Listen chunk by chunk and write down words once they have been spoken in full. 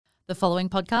The following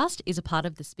podcast is a part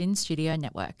of the Spin Studio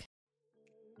Network.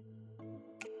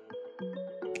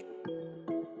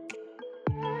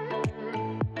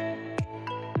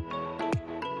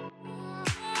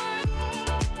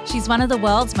 She's one of the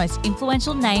world's most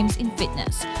influential names in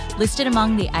fitness, listed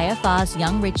among the AFR's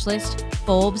Young Rich list,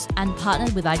 Forbes, and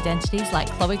partnered with identities like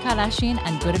Khloe Kardashian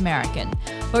and Good American,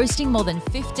 boasting more than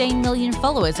 15 million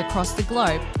followers across the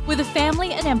globe. With a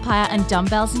family, an empire, and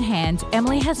dumbbells in hand,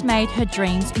 Emily has made her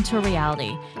dreams into a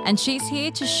reality, and she's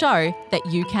here to show that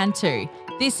you can too.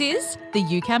 This is the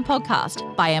You Can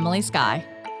Podcast by Emily Skye.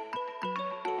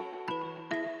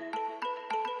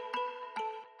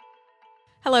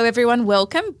 Hello everyone,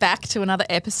 welcome back to another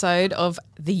episode of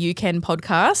the You Can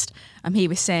Podcast. I'm here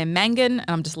with Sam Mangan, and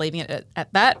I'm just leaving it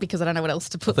at that because I don't know what else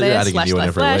to put there. Adding a new one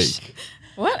every week.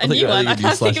 What? A new one? I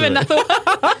can't think of another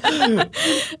one.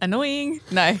 Annoying.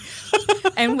 No.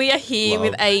 And we are here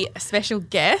with a special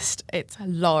guest. It's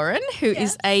Lauren, who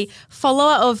is a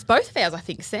follower of both of ours, I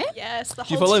think, Sam. Yes, the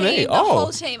Do you whole follow team. me? The Oh,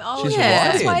 whole team. Oh, she's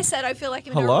yeah. That's right. why I said I feel like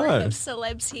I'm in a Hello. room of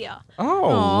celebs here. Oh,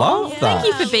 love that. Thank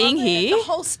you for I being love it. here. The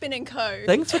whole Spin and Co.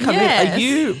 Thanks for coming Yes.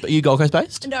 in. Are you Gold Coast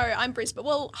based? No, I'm Brisbane.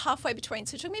 Well, halfway between.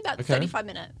 So it took me about 35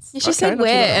 minutes. She Okay, said not too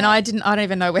where, bad. and I don't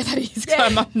even know where that is. Yeah.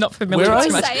 I'm not familiar Where with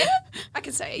are too you? much. I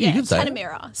can say it. You Yeah, can say it.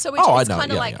 Tanamera. So Oh, I it's know.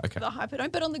 kind of Yeah, like yeah, okay. the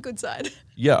Hyperdome, but on the good side.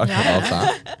 Yeah, okay, I love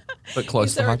that. But close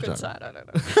Is to there a Hyperdome. good side? I don't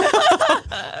know.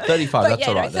 35, But that's yeah,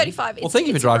 all no, right. 35. Well, thank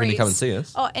you for it's a driving to breeze. come and see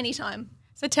us. Oh, anytime.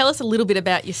 So tell us a little bit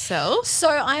about yourself. So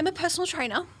I am a personal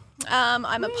trainer.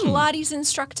 I'm a Pilates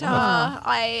instructor.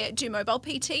 I do mobile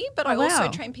PT, but I wow. also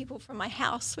train people from my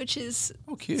house, which is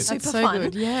Cute. super That's so fun.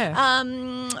 good, yeah.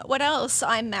 What else?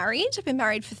 I'm married. I've been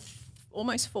married for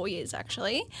almost 4 years,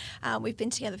 actually. We've been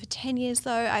together for 10 years,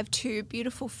 though. I have two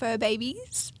beautiful fur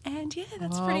babies, and yeah,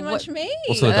 that's pretty much me.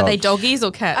 What sort of Are they dog? doggies or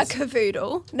A cats?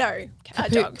 cavoodle. No,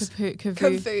 dogs. Cavoodle.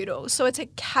 Cavoodle. So it's a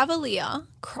Cavalier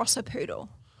crosser poodle.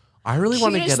 I really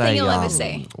want to Cutest get thing a, you'll ever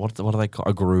see. what do they call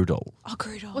a Groodle? Oh,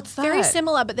 Groodle. What's Very that?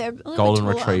 similar, but they're a little Golden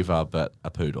bit taller. Retriever, but a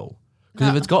poodle. Because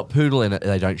if it's got poodle in it,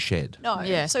 they don't shed. No.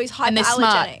 Yeah. So he's And they're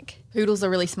smart. hypoallergenic. Poodles are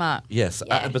really smart. Yes,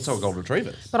 Yes. but so are Golden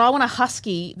Retrievers. But I want a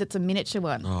husky that's a miniature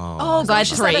one. Oh, So I had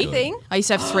gosh, is that a three. thing? I used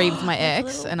to have three with my ex,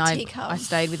 little and I teacup.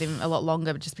 stayed with him a lot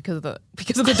longer, but just because of the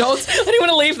dogs. I didn't want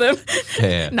to leave them.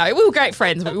 Fair. No, we were great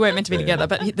friends, but we weren't meant to be together.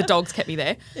 But the dogs kept me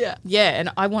there. Yeah. Yeah,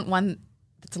 and I want one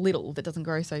that's little that doesn't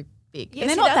grow so big. Yeah, and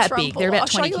they're see, not that's that big. Rumple. They're about I'll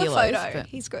 20 show you kilos. a photo. But,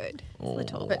 He's good. He's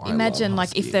little. but I love imagine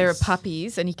like if they're huskies.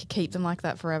 puppies and you could keep them like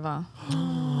that forever.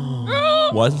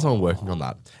 Why isn't someone working on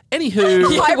that? Anywho,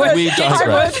 Hybrid. we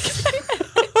digress.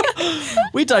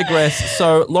 We digress.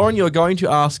 So, Lauren, you're going to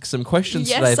ask some questions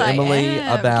Yes, today of I Emily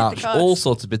am. about Get the all cards.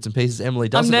 sorts of bits and pieces. Emily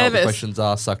doesn't know what the nervous. questions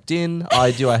are sucked in.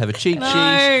 I do. I have a cheat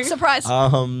sheet. Surprise.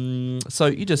 So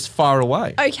you just fire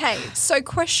away. Okay, so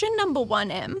question number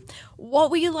 1, Em.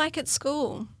 What were you like at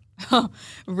school?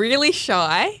 Really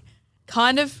shy,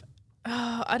 kind of.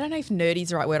 I don't know if nerdy is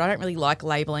the right word. I don't really like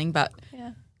labeling, but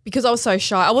Yeah. because I was so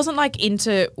shy, I wasn't like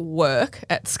into work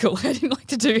at school. I didn't like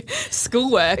to do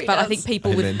schoolwork, but I think does?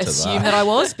 people would Amen to assume that. that I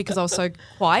was because I was so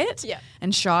quiet Yeah.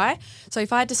 and shy. So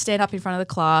if I had to stand up in front of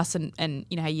the class and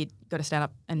you know how you got to stand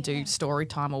up and do story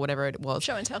time or whatever it was,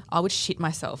 Show and tell. I would shit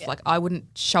myself. Like I wouldn't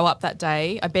show up that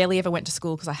day. I barely ever went to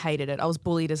school because I hated it. I was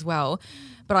bullied as well.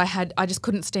 But I just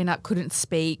couldn't stand up, couldn't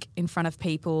speak in front of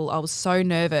people. I was so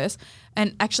nervous.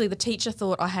 And actually the teacher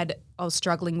thought I was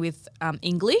struggling with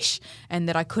English and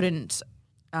that I couldn't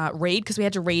read because we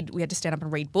had to stand up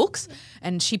and read books.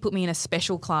 And she put me in a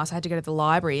special class. I had to go to the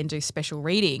library and do special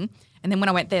reading. And then when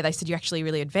I went there, they said, you're actually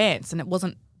really advanced. And it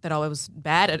wasn't that I was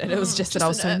bad at it. It was just that I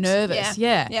was the so nerves. nervous.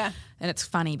 Yeah. Yeah. Yeah. And it's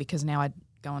funny because now I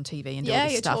go on TV and do Yeah, all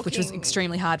this you're stuff, which was talking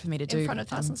extremely hard for me to do. In front of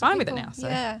but I'm thousands fine of with it people. now. So.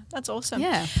 Yeah, that's awesome.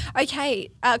 Yeah.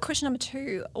 Okay, question number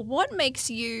 2. What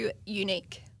makes you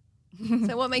unique?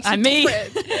 So what makes you Me.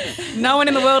 different? No one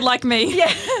in the world like me.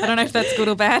 Yeah. I don't know if that's good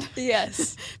or bad.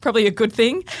 Yes. Probably a good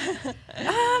thing.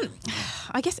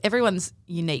 I guess everyone's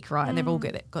unique, right? And they've all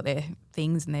got their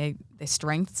things and their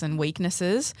strengths and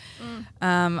weaknesses.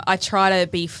 I try to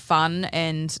be fun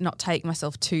and not take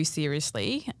myself too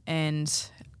seriously, and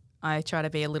I try to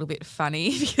be a little bit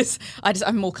funny because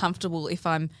I'm more comfortable if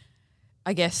I'm,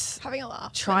 I guess, Having a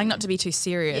laugh. trying not to be too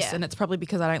serious. Yeah. And it's probably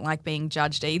because I don't like being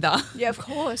judged either. Yeah, of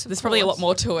course. There's probably a lot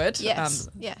more to it. Yes.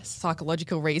 Yes.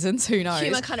 Psychological reasons, who knows?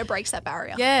 Humour kind of breaks that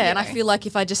barrier. Yeah, you and I know. feel like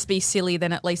if I just be silly,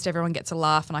 then at least everyone gets a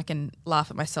laugh, and I can laugh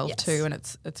at myself Yes. too, and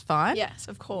it's fine. Yes,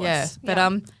 of course. Yeah, but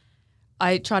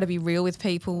I try to be real with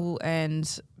people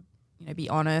and be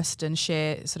honest and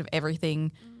share sort of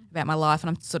everything about my life, and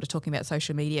I'm sort of talking about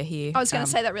social media here. I was going to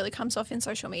say that really comes off in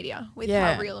social media with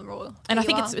Yeah. how real and raw. And I you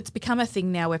think are. it's become a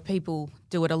thing now where people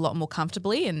do it a lot more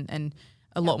comfortably and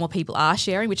a lot more people are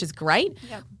sharing, which is great.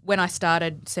 Yep. When I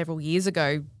started several years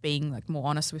ago being like more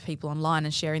honest with people online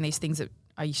and sharing these things that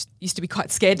I used to be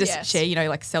quite scared to Yes. share, you know,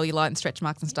 like cellulite and stretch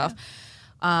marks and stuff.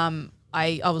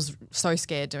 I was so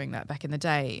scared doing that back in the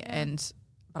day,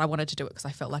 but I wanted to do it because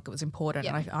I felt like it was important,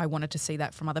 Yeah. and I wanted to see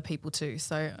that from other people too.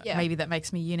 So Yeah. maybe that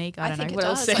makes me unique. I don't think know it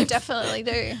what does. else. I definitely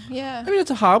do. Yeah. I mean,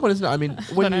 it's a hard one, isn't it? I mean,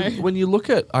 know. when you look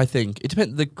at, I think it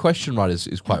depends. The question, right,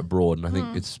 is quite broad, and I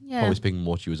think it's Yeah. probably speaking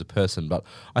more to you as a person. But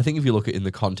I think if you look at in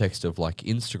the context of like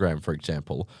Instagram, for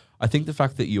example, I think the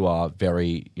fact that you are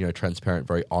very, you know, transparent,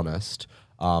 very honest.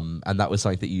 And that was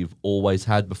something that you've always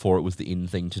had before it was the in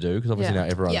thing to do, because obviously Yeah. now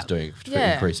everyone's Yeah. doing it for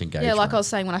increase engagement. Yeah, like I was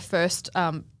saying when I first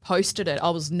posted it,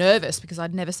 I was nervous because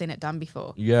I'd never seen it done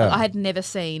before. Yeah. Like, I had never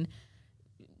seen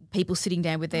people sitting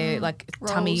down with their like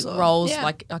tummy Rolls or- rolls, yeah.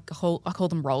 like I call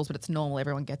them rolls, but it's normal.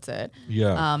 Everyone gets it.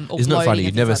 Yeah. or Isn't it bloating funny? and You've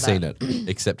things never like seen it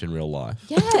except in real life.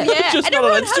 Yeah, Yeah. Just and not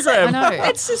on everyone has it. Instagram. I know.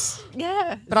 It's just,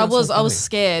 yeah. But I That's so was funny.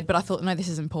 scared, but I thought no, this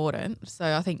is important. So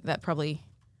I think that probably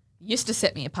used to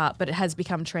set me apart, but it has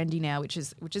become trendy now, which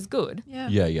is good. Yeah.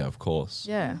 Yeah, of course.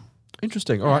 Yeah.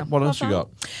 Interesting. All right, what else you got?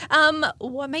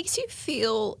 What makes you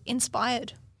feel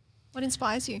inspired? What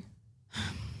inspires you?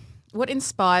 What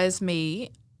inspires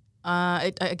me,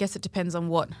 I guess it depends on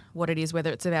what it is,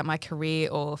 whether it's about my career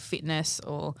or fitness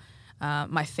or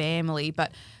my family.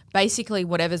 But basically,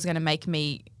 whatever's going to make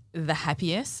me the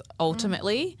happiest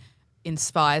ultimately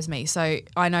inspires me. So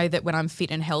I know that when I'm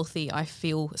fit and healthy, I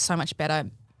feel so much better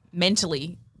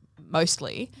mentally,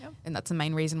 mostly. And that's the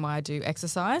main reason why I do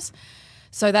exercise.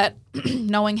 So that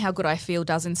knowing how good I feel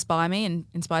does inspire me and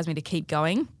inspires me to keep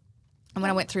going. And when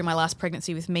I went through my last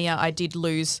pregnancy with Mia, I did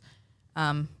lose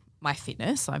my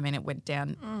fitness. I mean, it went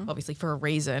down obviously for a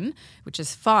reason, which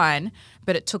is fine,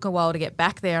 but it took a while to get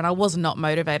back there, and I was not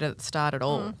motivated at the start at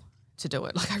all to do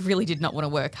it. Like I really did not want to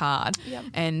work hard. Yep.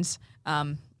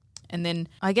 And then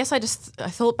I guess I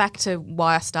thought back to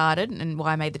why I started and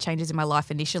why I made the changes in my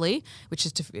life initially, which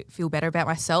is to feel better about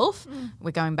myself.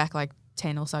 We're going back like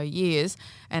 10 or so years,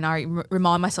 and I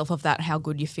remind myself of that, how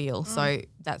good you feel. So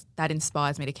that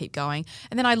inspires me to keep going.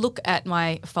 And then I look at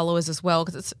my followers as well,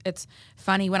 because it's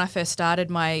funny, when I first started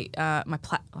my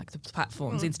the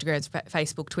platforms, Instagram,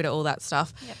 Facebook, Twitter, all that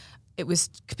stuff. Yep. It was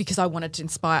because I wanted to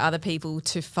inspire other people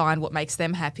to find what makes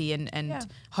them happy and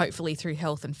hopefully through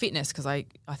health and fitness, because I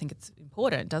think it's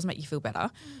important. It does make you feel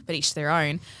better, but each their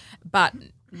own. But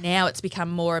now it's become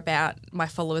more about my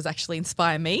followers actually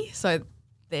inspire me. So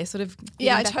they're sort of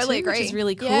Yeah, I giving back totally too, agree. which is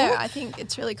really cool. Yeah, I think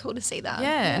it's really cool to see that.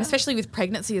 Yeah, and especially with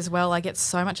pregnancy as well, I get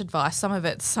so much advice. Some of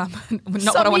it's not Some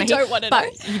what I want you to hear, don't wanna but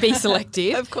know. you be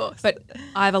selective. Of course. But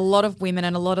I have a lot of women,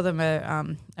 and a lot of them are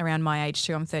around my age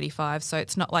too. I'm 35, so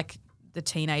it's not like the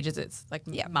teenagers. It's like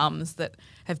mums that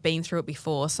have been through it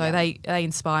before. So they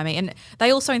inspire me, and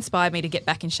they also inspired me to get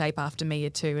back in shape after Mia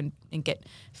too, and get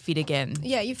fit again.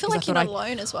 Yeah, you feel 'Cause I like you're thought not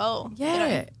alone as well. you Yeah,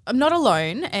 know? I'm not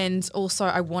alone, and also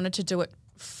I wanted to do it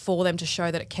for them to show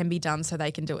that it can be done, so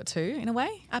they can do it too. In a way,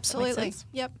 Does that make Absolutely. sense?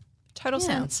 Yep. Total Yeah.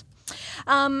 sense.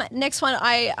 Next one,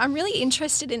 I'm really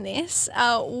interested in this.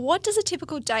 What does a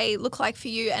typical day look like for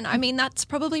you? And I mean, that's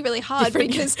probably really hard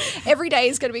Different. because every day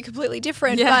is going to be completely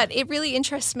different, Yeah. but it really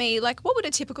interests me. Like, what would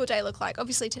a typical day look like?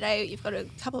 Obviously today you've got a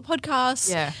couple of podcasts.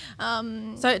 Yeah.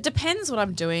 So it depends what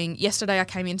I'm doing. Yesterday I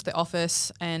came into the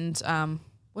office and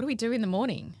what do we do in the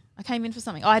morning? I came in for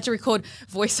something. I had to record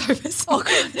voiceovers. Oh,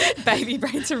 God. Baby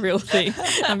brain's a real thing.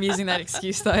 I'm using that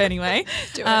excuse though anyway.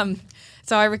 Do it.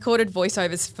 So I recorded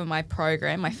voiceovers for my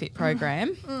program, my FIT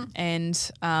program, and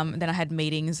then I had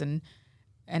meetings and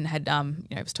had I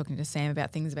was talking to Sam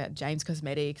about things about James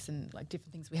Cosmetics and like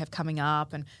different things we have coming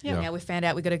up, and now we found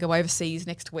out we've got to go overseas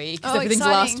next week because everything's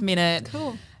exciting. last minute.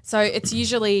 Cool. So it's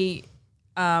usually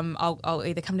I'll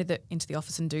either come into the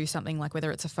office and do something, like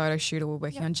whether it's a photo shoot or we're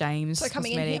working on James So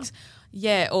coming in here. Cosmetics.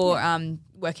 Yeah, or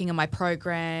working on my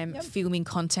program, filming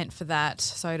content for that.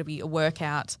 So it'll be a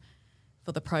workout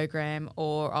for the program,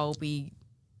 or I'll be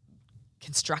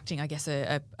constructing, I guess,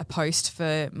 a post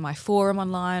for my forum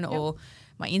online or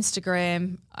my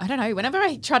Instagram. I don't know. Whenever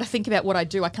I try to think about what I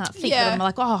do, I can't think. Yeah. But I'm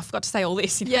like, oh, I forgot to say all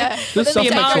this. You know? Yeah. This But stuff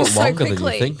then takes the a day lot goes so longer than you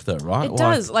quickly. think, though, right? It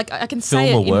does. Like I can say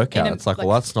Film it a workout. It's like, like,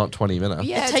 well, that's not 20 minutes.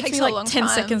 Yeah, it takes me a like long 10 time.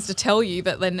 seconds to tell you,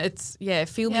 but then it's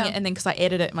filming Yeah. it, and then because I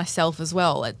edit it myself as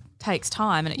well, it takes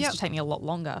time, and it used Yep. to take me a lot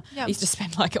longer. Yep. I used to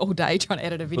spend like all day trying to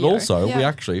edit a video. But also, we Yeah.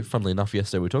 actually, funnily enough,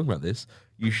 yesterday we were talking about this.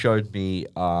 You showed me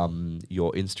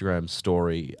your Instagram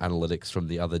story analytics from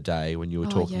the other day when you were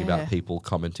talking yeah. about people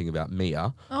commenting about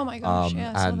Mia. Oh my gosh,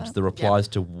 yeah, I saw and that. the replies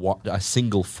to what a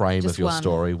single frame Just of your one.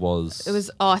 story was. It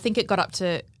was. I think it got up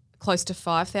to close to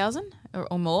 5,000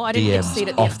 or more. I didn't get to see it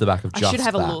at DMs the off end. the back of I just should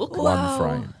have a that look. one Wow.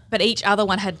 frame. But each other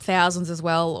one had thousands as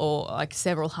well, or like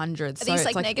several hundreds. Are So these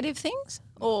it's like negative things?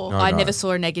 Or No. I never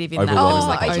saw a negative in that. It Overwhelming was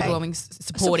like positive. overwhelming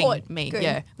supporting Support. me. Good.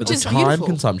 Yeah, But which the is time beautiful.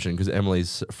 consumption, because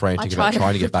Emily's frantic I about try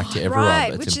trying to get back to everyone,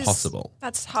 right, but which it's is impossible.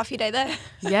 that's half your day there.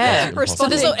 Yeah. Impossible. So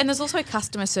there's, Responding. and there's also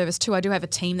customer service too. I do have a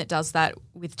team that does that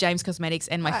with James Cosmetics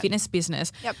and my Right. fitness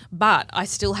business. Yep. But I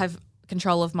still have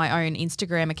control of my own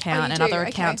Instagram account you and do? other Okay.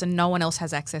 accounts, and no one else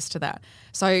has access to that.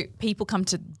 So people come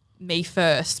to me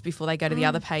first before they go to the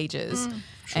other pages,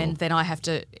 and then I have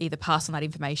to either pass on that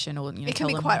information or It can tell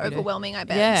be them quite how to do it. overwhelming, I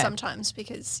bet, Yeah. sometimes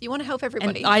because you want to help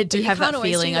everybody. And I but do you have can't that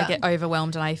always do feeling. I that. get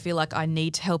overwhelmed, and I feel like I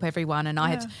need to help everyone. And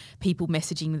I Yeah. have people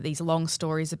messaging these long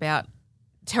stories about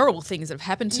terrible things that have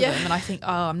happened to Yeah. them, and I think,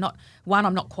 I'm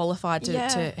not qualified to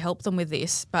Yeah. help them with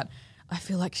this, but I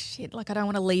feel like shit. Like I don't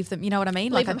want to leave them. You know what I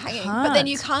mean? Leave like them I hanging. can't. But then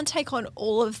you can't take on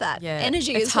all of that Yeah,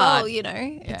 energy it's as well, hard. you know?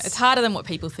 Yeah, it's harder than what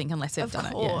people think unless they've Of done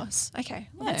it. Yeah. course. Okay.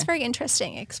 Well, that's Yeah. very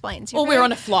interesting. It explains. Or we're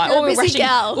on a flight, You're or a we're busy rushing,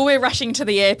 gal. or we're rushing to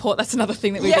the airport. That's another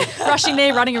thing that we do. Rushing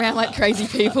there, running around like crazy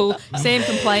people. Sam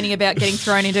complaining about getting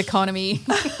thrown into economy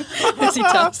as he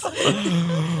does.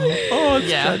 Oh, it's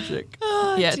Yeah. tragic.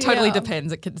 Yeah, it totally dear.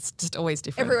 depends. It's just always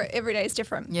different. Every day is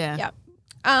different. Yeah. Yeah.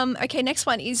 Okay, next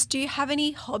one is, do you have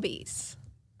any hobbies?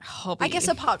 Hobby. I guess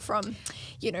apart from,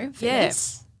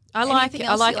 fitness. I like Anything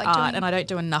I else like you art, doing? and I don't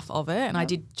do enough of it. And I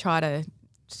did try to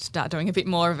start doing a bit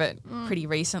more of it Mm. pretty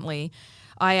recently.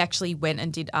 I actually went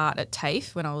and did art at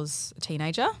TAFE when I was a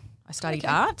teenager. I studied Okay.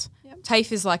 art. Yep.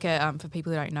 TAFE is like a for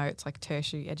people who don't know, it's like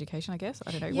tertiary education, I guess.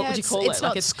 I don't know Yeah, what would you call it's it.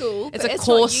 not like school, It's but a it's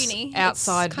not course uni.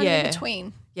 outside. It's kind yeah, of in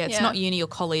between. Yeah, it's not uni or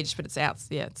college, but it's out.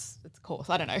 Yeah, it's a course.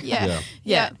 I don't know. Yeah. Yeah.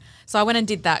 Yeah. So I went and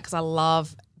did that because I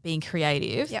love being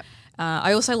creative. Yep.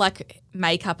 I also like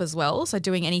makeup as well. So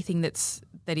doing anything that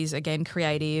is again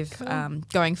creative.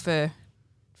 Going for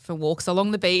walks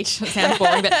along the beach. It sounds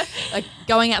boring, but like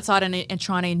going outside and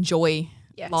trying to enjoy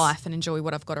Yes. life and enjoy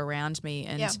what I've got around me,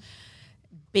 and Yeah.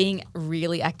 being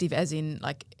really active, as in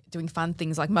like doing fun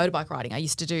things like motorbike riding. I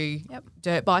used to do Yep.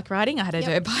 dirt bike riding. I had a Yep.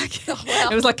 dirt bike. wow.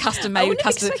 It was like custom made, wouldn't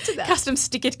have expected that. custom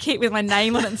sticker kit with my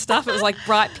name on it and stuff. It was like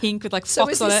bright pink with like So fox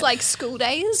was on this it. like school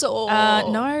days or?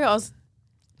 No, I was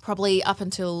probably up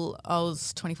until I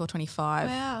was 24, 25.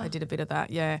 Wow. I did a bit of that,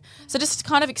 yeah. So just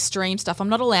kind of extreme stuff. I'm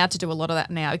not allowed to do a lot of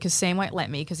that now because Sam won't let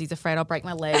me because he's afraid I'll break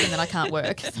my leg and then I can't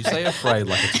work. You say afraid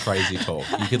like it's crazy talk.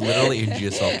 You could literally injure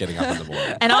yourself getting up in the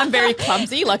morning. And I'm very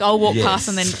clumsy. Like I'll walk Yes. past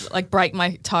and then like break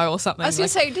my toe or something. I was going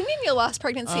to like, say, didn't in your last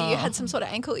pregnancy you had some sort of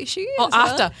ankle issue? oh,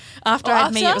 as well? after Oh, I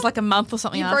had me, it after? was like a month or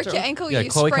something You after. broke your ankle. Yeah, you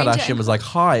Khloe sprained your Kardashian was ankle. like,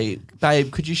 "Hi,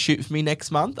 babe, could you shoot for me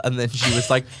next month?" And then she was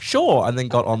like, "Sure," and then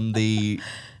got on the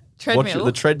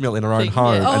Treadmill. treadmill in her own Thing,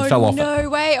 home yeah. and fell off it. no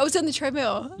way! I was on the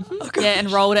treadmill. Oh, God. Yeah,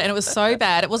 and rolled it, and it was so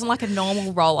bad. It wasn't like a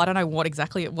normal roll. I don't know what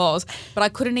exactly it was, but I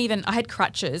couldn't even. I had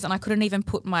crutches, and I couldn't even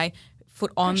put my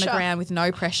foot on the Pressure. ground with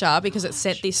no pressure because it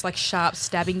sent this like sharp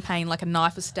stabbing pain, like a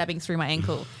knife was stabbing through my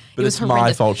ankle. But it was it's my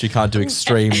horrendous. fault she can't do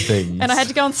extreme things. And I had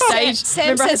to go on stage. Sam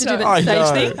Remember, I had says to do no. that I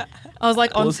stage know. thing. I was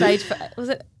like on Was it? stage for was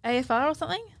it AFR or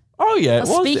something? Oh yeah, I it was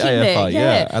was speaking the AFR, there,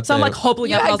 yeah. at So I'm the- like hobbling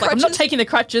You up. And I had was like, I'm not crutches? taking the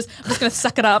crutches. I'm just going to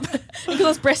suck it up because I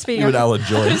was breastfeeding. You and Alan I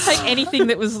couldn't Joyce. take anything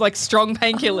that was like strong Oh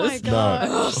my painkillers.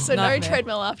 gosh. So no Nightmare.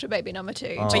 treadmill after baby number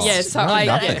 2. Oh, But yeah, so no, I-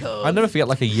 nothing. yeah. Cool. I never forget.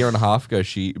 Like a year and a half ago,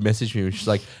 she messaged me and she's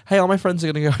like, "Hey, all my friends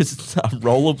are going to go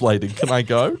rollerblading. Can I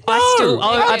go?" I still, No,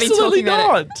 I've been absolutely talking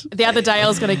about not. it. The other day I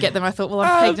was going to get them. I thought, well,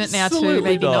 I'm pregnant now too, Absolutely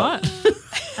maybe not. not.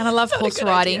 And I love horse good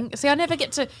riding. See, I never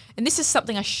get to, and this is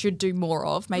something I should do more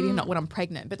of. Maybe not when I'm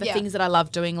pregnant, but the Yeah. things that I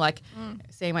love doing, like,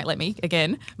 Sam won't let me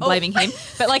again, blaming him.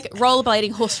 But like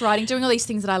rollerblading, horse riding, doing all these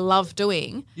things that I love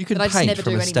doing. You can that I just paint never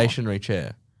from do a anymore. stationary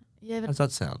chair. Yeah, How but does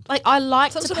that sound? like I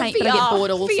like Some to sort of paint, but I get VR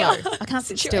bored also. VR I can't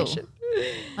sit still. situation.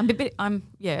 I'm a bit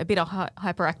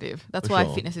hyperactive. That's For why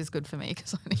sure. fitness is good for me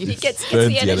because I need It gets Burns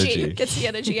the the energy. energy. Gets the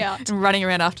energy out. I'm running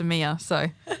around after Mia. So,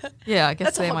 yeah, I guess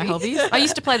That's a they're my hobby. hobbies. I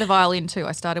used to play the violin too.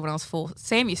 I started when I was 4.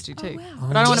 Sam used to too. wow.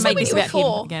 But I don't want to Did make you this say when you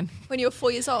about were him again. When you were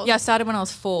 4 years old. Yeah, I started when I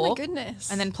was 4. Oh my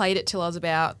goodness. And then played it till I was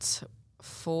about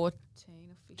 14 or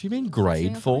 15. Do you mean 14 grade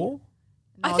or something. 4?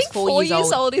 No, I was think 4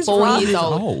 years old is 4 rough. years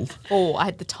old. Old. 4. I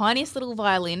had the tiniest little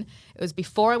violin. It was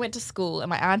before I went to school, and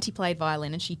my auntie played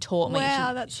violin, and she taught me. Wow,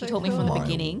 she, that's she so taught me from the cool. My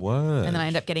beginning, word. and then I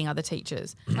ended up getting other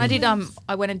teachers. And I did.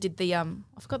 I went and did the. I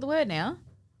forgot the word now.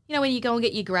 you know, when you go and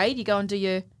get your grade, you go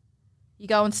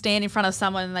and stand in front of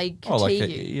someone and they critique like you.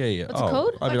 yeah. What's it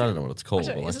called? I mean, I don't know what it's called.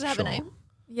 Does it have a name?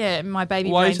 Yeah, my baby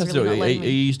Well, I brain's used to really do not it. letting You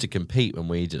me. used to compete when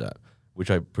we did it, which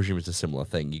I presume is a similar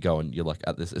thing. You go and you're like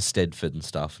at this Stedford and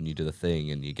stuff, and you do the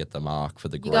thing, and you get the mark for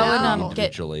the You grade go and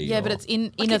individually. but it's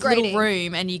in Like a a little grading.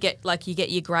 room, and you get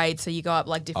your grade, so you go up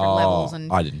like different levels,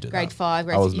 and I didn't do grade that. 5, I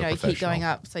grade wasn't you a know, you keep going professional.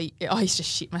 up. So I used to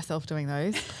shit myself doing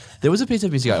those. There was a piece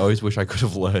of music I always wish I could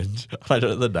have learned. I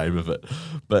don't know the name of it,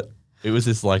 but it was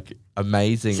this like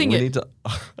amazing. Sing we it. need to.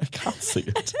 I can't sing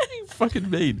it. You fucking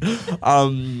mean.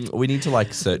 We need to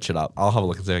like search it up. I'll have a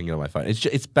look and see if I can get it on my phone.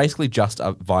 It's basically just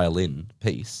a violin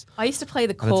piece. I used to play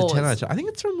the And it's a 10 out of chords. 10. I think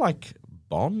it's from like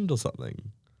Bond or something.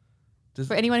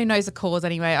 For anyone who knows the chords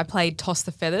anyway, I played Toss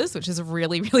the Feathers, which is a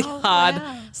really, really hard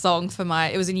wow. song for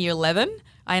it was in year 11.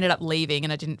 I ended up leaving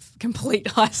and I didn't complete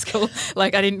high school.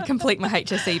 Like I didn't complete my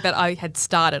HSC, but I had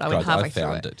started. I went Guys, halfway I through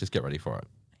found it. it. Just get ready for it.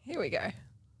 Here we go.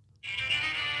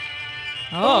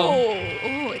 Oh.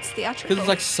 Oh, it's theatrical. Because it's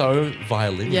like so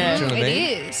violin. Yeah. Do you know what I It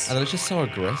mean? is. And then it's just so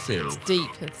aggressive. Deep.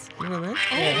 It's, You know what I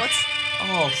mean? Oh, what's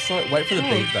Oh, so wait for the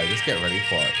beat though. Just get ready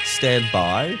for it. Stand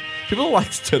by. People like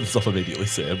to turn this off immediately,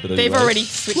 Sam. But they've anyway. already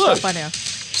switched Look. off by now.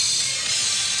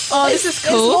 Oh, this is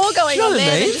There's cool. more going Do you on know what I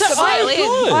there than mean? just a So I violin.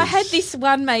 agree. I had this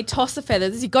one made, Toss the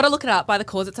Feathers. You've got to look it up by the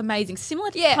chords. It's amazing. Similar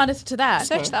Yeah. kind of to that.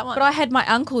 Search that one. But I had my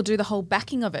uncle do the whole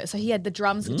backing of it. So he had the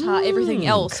drums, guitar, everything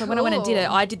else. So when I went and did it,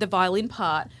 Cool. I did the violin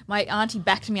part. My auntie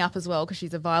backed me up as well because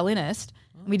she's a violinist.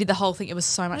 And we did the whole thing. It was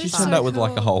so much You fun. turned out with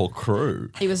like a whole crew.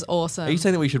 It was awesome. Are you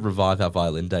saying that we should revive our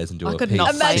violin days and do I a could piece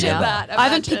not play Imagine now. that. I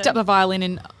haven't picked Imagine. up the violin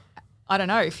in, I don't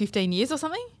know, 15 years or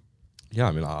something. Yeah,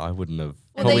 I mean, I wouldn't have.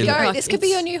 Well, there you probably- go. like This could be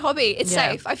your it's- new hobby. It's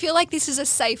Yeah. safe. I feel like this is a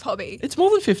safe hobby. It's more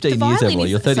than 15 The years, violin Emily.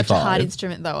 is You're such 35. a hard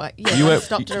instrument, though. Yeah, You I were-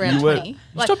 stopped you around were- 20.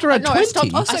 you stopped around no,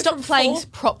 20? I Also stopped from playing 4?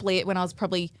 properly when I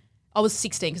was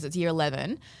 16 because it's year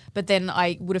 11. But then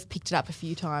I would have picked it up a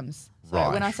few times. So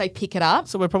Right. when I say pick it up,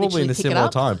 So we're probably literally in a pick it similar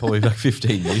up. time, probably like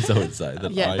 15 years, I would say.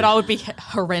 That Yeah, but I would be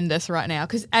horrendous right now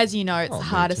because, as you know, it's the me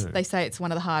hardest. too. They say it's one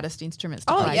of the hardest instruments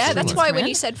to Oh play. yeah, string that's why when instrument.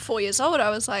 you said 4 years old, I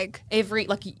was like, every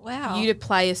Wow. you to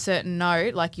play a certain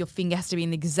note, like your finger has to be in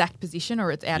the exact position or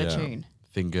it's out of tune.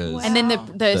 Fingers And then the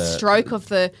Wow. stroke of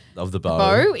the of the bow.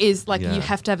 bow is like Yeah. you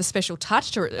have to have a special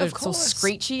touch or it's all course.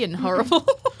 screechy and horrible.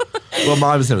 Well,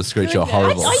 mine was never screechy or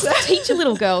horrible. I used to teach a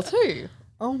little girl too.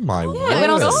 Oh my word. Yeah, when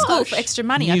I was at gosh. school for extra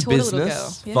money, I New taught a little girl.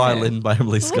 business, Yeah. violin by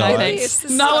Emily No, Sky. thanks. This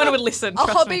is No a- one would listen. a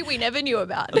trust hobby me. we never knew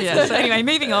about. Yeah. So anyway,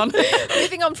 moving on.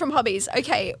 Moving on from hobbies.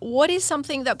 Okay, what is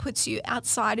something that puts you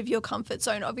outside of your comfort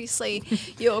zone? Obviously,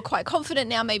 you're quite confident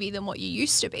now, maybe than what you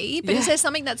used to be. But is there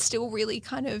something that still really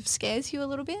kind of scares you a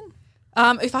little bit?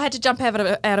 If I had to jump out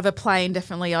of a plane,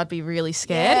 definitely I'd be really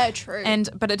scared. Yeah, true.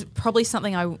 But it's probably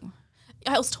something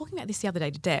I was talking about this the other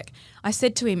day to Deck. I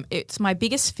said to him, it's my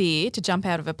biggest fear to jump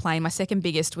out of a plane. My second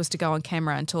biggest was to go on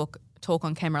camera and talk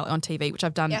on camera on TV, which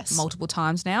I've done Yes. multiple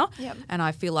times now. Yep. And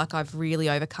I feel like I've really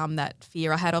overcome that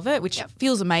fear I had of it, which Yep.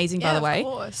 feels amazing, by Yeah, the of way.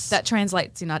 course. That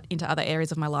translates into other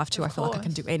areas of my life too. I feel like I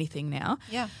can course. do anything now.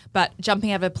 Yeah. But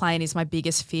jumping out of a plane is my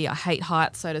biggest fear. I hate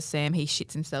heights. So does Sam. He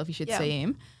shits himself. You should Yeah. see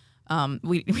him.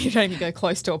 We don't even go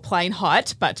close to a plane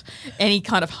height, but any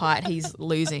kind of height, he's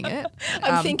losing it.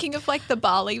 I'm thinking of like the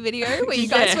Bali video where you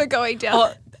guys Yeah. were going down.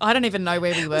 Oh, I don't even know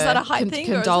where we were. that a height thing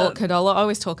or is Condola, that- Condola. I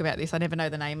always talk about this. I never know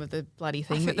the name of the bloody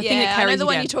thing. But the thing that I carries know the you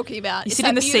one down. you're talking about. You It's sit that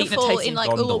in the seat and it beautiful takes in you. like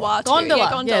Gondola. Uluwatu. Gondola. Yeah,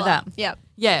 gondola. Yeah, that. Yep.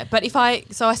 Yeah, but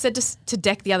so I said to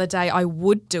Deck the other day, I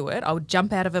would do it. I would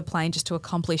jump out of a plane just to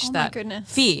accomplish Oh my that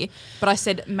goodness. fear. But I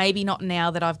said maybe not now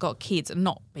that I've got kids, and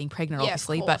not being pregnant, Yeah,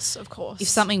 obviously. of course. if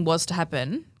something was to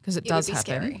happen, because it It does would be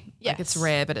happen, scary. like it's Yes.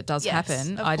 rare, but it does Yes,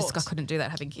 happen. of I course. couldn't do that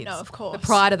having kids. No, of course. But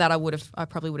prior to that, I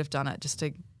probably would have done it just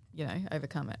to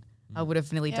overcome it. I would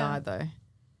have nearly Yeah. died though.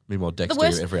 Meanwhile, Dex The do it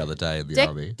worst- every other day in the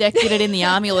army. Deck did it in the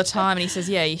army all the time, and he says,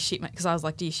 "Yeah, you shit," because I was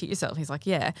like, "Do you shit yourself?" He's like,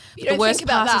 "Yeah." You But don't think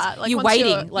about part is that, like, you're once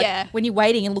you're- waiting, like yeah. when you're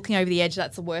waiting and looking over the edge,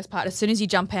 that's the worst part. As soon as you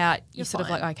jump out, you're You're sort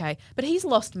fine. of like, okay. But he's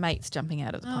lost mates jumping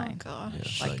out of the Oh plane,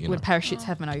 gosh. like So, you when know. parachutes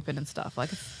haven't opened and stuff.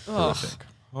 Like, oh. Horrific.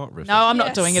 Horrific. No, I'm Yes.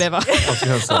 not doing it ever. I was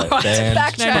going to say, banned.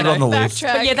 Backtrack. Put it on the list.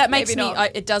 Backtrack. But yeah, that makes Maybe me.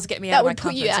 not. It does get me that out of my would put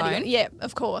comfort you out of zone. it. Yeah,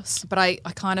 of course. But I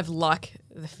kind of like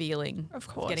the feeling Of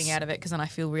course. getting out of it because then I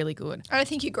feel really good. And I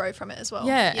think you grow from it as well.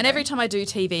 Yeah, you and know. every time I do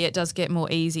TV, it does get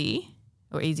more easy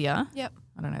or easier. Yep.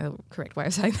 I don't know the correct way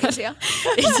of saying that. Easier.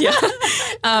 Easier.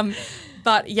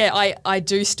 But yeah, I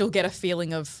do still get a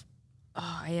feeling of,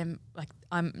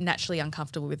 I'm naturally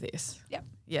uncomfortable with this. Yep.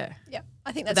 Yeah. Yeah,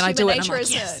 I think But that's then I do human it and I'm nature, like,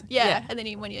 isn't yes. it? Yeah. Yeah. And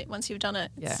then once you've done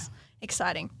it, it's Yeah.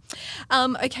 exciting.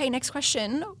 Okay, next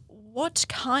question. what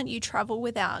can't you travel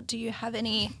without? Do you have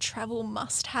any travel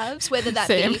must-haves, whether that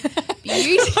Sam. be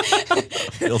beauty?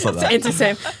 Feels like that. Enter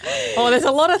Sam. Oh, there's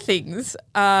a lot of things.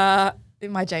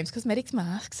 My James Cosmetics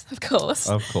masks, of course.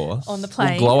 Of course. On the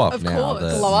plane. Well, glow up Of now. course.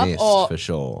 The Glow up mist or- for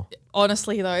sure.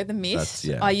 Honestly, though, the mist, That's-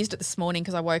 yeah. I used it this morning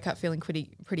because I woke up feeling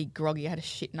pretty groggy. I had a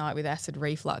shit night with acid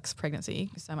reflux pregnancy.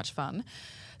 It was so much fun.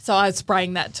 So I was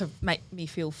spraying that to make me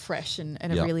feel fresh, and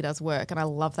it Yep. really does work. And I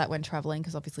love that when traveling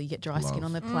because obviously you get dry skin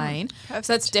on the plane. perfect.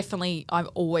 So that's definitely, I've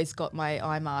always got my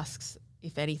eye masks.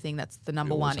 If anything, that's the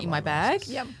number always one have in my eye bag. masks.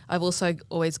 Yep. I've also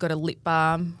always got a lip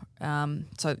balm,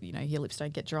 so your lips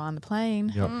don't get dry on the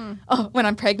plane. Yep. Oh, when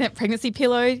I'm pregnant, pregnancy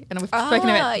pillow, and we've spoken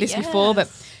about this before, but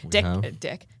have.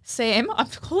 Deck, Sam, I'm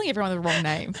calling everyone the wrong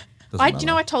name. Doesn't Do you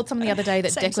know matter. I told someone the other day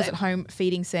that Same, Deck was same. at home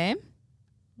feeding Sam?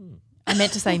 I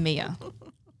meant to say Mia.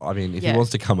 I mean, if Yeah. he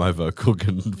wants to come over, cook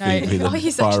and feed me, then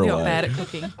He's fire actually away. not bad at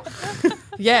cooking.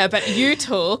 Yeah, but you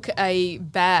took a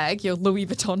bag, your Louis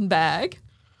Vuitton bag,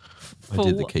 I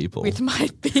did the keeple. with my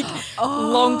big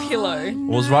long pillow. It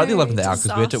was right at the 11th hour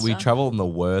because we disaster. travelled on the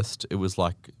worst. It was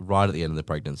like right at the end of the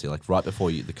pregnancy, like right before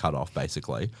the cutoff,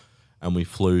 basically. And we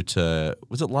flew to,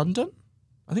 was it London?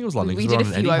 I think it was London We because we did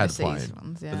were a on an few Etihad overseas plane.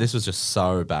 ones, yeah. But this was just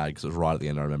so bad because it was right at the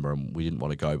end, I remember, and we didn't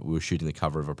want to go, but we were shooting the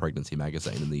cover of a pregnancy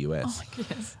magazine in the US.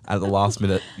 Goodness. And at the last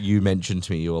minute, you mentioned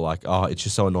to me, you were like, oh, it's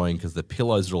just so annoying because the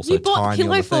pillows are also You bought the tiny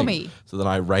pillow on the for thing. me. So then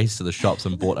I raced to the shops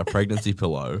and bought a pregnancy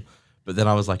pillow. But then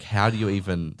I was like, how do you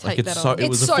even, Take it's that so, off. it It's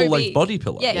was a so full length big. body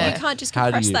pillow. Yeah, Yeah. you can't just How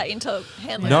do compress you- that into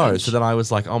hand No, luggage. so then I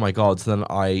was like, oh my God. So then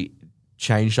I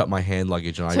changed up my hand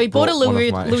luggage and So I he bought a one of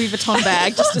Louis my- Vuitton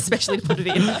bag just especially to put it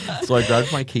in. So I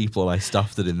grabbed my keeple and I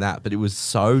stuffed it in that, but it was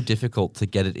so difficult to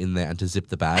get it in there and to zip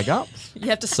the bag up. You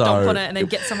have to So stomp on it and then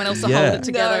get someone else to yeah. hold it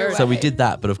together. No So we way. did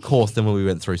that, but of course, then when we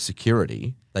went through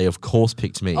security, they of course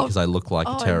picked me because I look like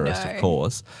a Oh, terrorist, no. of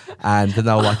course. And then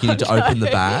they were like, "You need to open the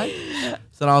bag."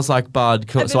 So then I was like, "Bud,"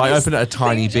 so then I this opened it a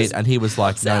tiny thing bit, just and he was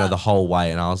like, "No, out. the whole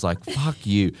way." And I was like, "Fuck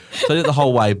you!" So I did it the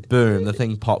whole way. Boom, the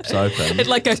thing pops open. It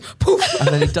like goes poof. And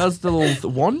then he does the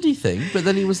little wandy thing, but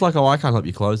then he was like, "Oh, I can't help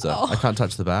you close that. I can't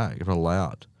touch the bag. I'm not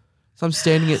allowed." So I'm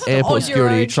standing at airport On your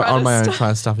security own, trying on to my own stuff-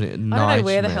 trying to stuff it at I don't know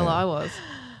where the nightmare. hell I was.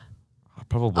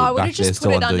 Probably I would've back there just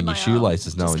still put it undoing under your my arm.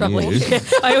 shoelaces, no one Probably. knew. Yeah.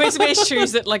 I always wear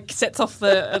shoes that like sets off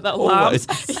the alarms.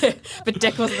 Always. Yeah. But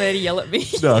Deck wasn't there to yell at me.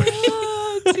 No.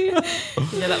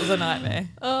 Yeah, that was a nightmare.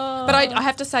 But I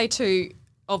have to say too,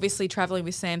 obviously traveling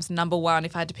with Sam's number one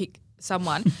if I had to pick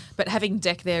someone, but having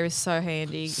Deck there is so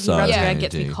handy. So he runs Yeah. around,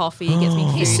 gets me handy. coffee, gets me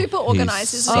food. He's super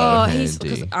organised, He's isn't so he? He's handy.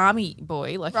 because army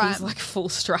boy, like Right. he's like full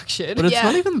structured. But it's Yeah.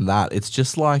 not even that. It's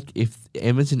just like if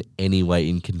Emma's in any way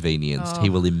inconvenienced, he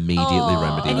will immediately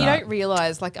remedy and you that. don't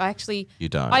realize, like, You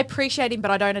don't. I appreciate him, but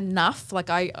I don't enough. Like,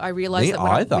 I realize Me that when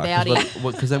I'm either. without him,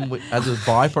 Because then, as a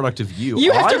byproduct of you,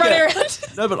 you have I to run get- around.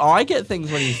 No, but I get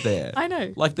things when he's there. I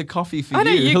know. Like the coffee for I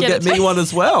know, you. you He'll get get it me too. one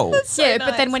as well. So yeah,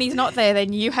 but then nice. when he's not there,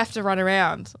 then you have to run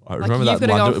around. I Like, remember you've that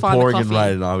got to go London, and find the pouring in coffee.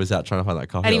 rain, and I was out trying to find that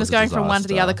coffee. And he That was a going from one to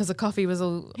the disaster. other because the coffee was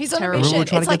all He's on a terrible. Remember we mission. were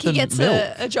trying It's to like get he the gets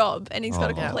milk. a job and he's got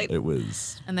to Oh, complete it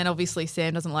was. And then obviously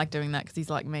Sam doesn't like doing that because he's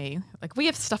like me. Like we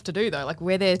have stuff to do though. Like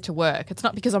we're there to work. It's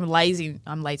not because I'm lazy.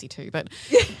 I'm lazy too, but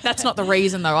that's not the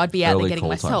reason though. I'd be out there Early getting call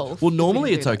time. myself. Well, if we normally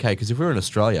didn't it's do that. okay because if we're in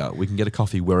Australia, we can get a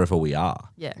coffee wherever we are.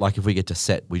 Yeah. Like if we get to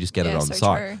set, we just get it Yeah, on so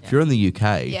site. true. If you're in the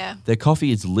UK, Yeah. their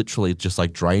coffee is literally just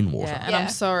like drain water. Yeah, and Yeah. I'm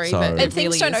sorry, So- but And it And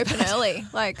things really don't is open early.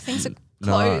 Like things are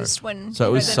No. closed when. So it you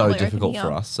know, was they're so normally difficult opening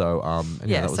for up. us. So anyway,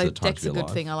 Yeah, that was so the time Deck's to a be good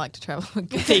alive. thing. I like to travel. So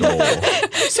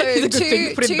a good thing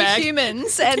to put in two the bag.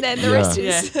 humans and then the Yeah. rest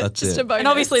is Yeah. That's just it. a bonus. And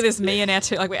obviously there's me and our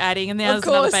two, like we're adding, and of there's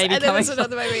another course, baby and then coming. there's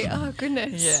another baby. Oh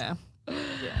goodness. Yeah.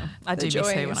 I do The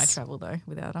miss her when I joys. travel though,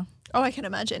 without her. Oh, I can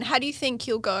imagine. How do you think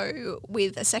you'll go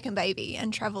with a second baby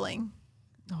and traveling?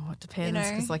 Oh, it depends. know?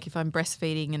 Because like if I'm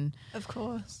breastfeeding and Of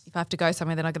course. if I have to go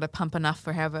somewhere, then I got to pump enough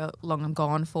for however long I'm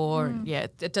gone for. And yeah,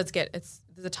 it does get.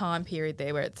 There's a time period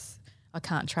there where I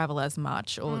can't travel as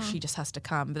much, or she just has to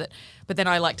come. But then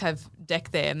I like to have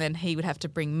Deck there, and then he would have to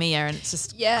bring Mia, and it's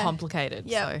just Yeah. complicated.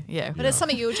 Yeah. So, yeah. But it's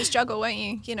something you'll just juggle, won't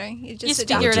you? You know, you just Just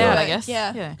adapt figure it to out, I guess.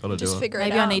 Yeah. Yeah. Gotta Just do it. figure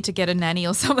Maybe it out. I need to get a nanny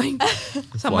or something.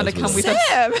 Someone to Flies come with with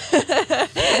us.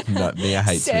 us. Sam. No, Mia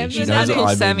hates Sam me. She is knows that Uncle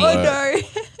I'm in Sammy. work. Oh no.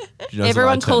 She knows that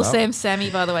Everyone I turn calls up. Sam Sammy,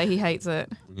 by the way. He hates it.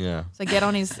 Yeah. So get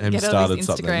on his Him get on started his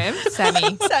something. Instagram,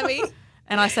 Sammy. Sammy.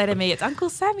 And I say to me, it's Uncle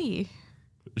Sammy.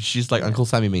 She's like, Uncle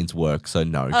Sammy means work, so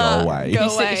no, go away. go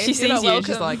She away. she You're sees not you and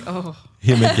she's welcome. like, oh.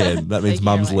 Him again. That means Take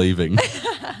mum's care, mate. leaving.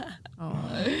 Oh.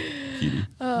 Cutie.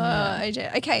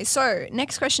 AJ. Okay, so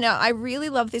next question now. I really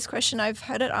love this question. I've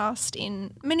heard it asked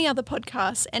in many other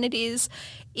podcasts, and it is,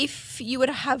 if you were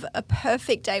to have a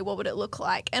perfect day, what would it look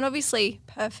like? And obviously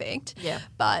perfect. Yeah.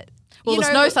 But Well, you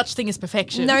there's know, no such thing as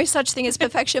perfection. no such thing as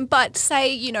perfection. But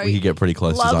say, you know, We could get pretty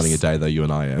close to loves- designing a day, though, you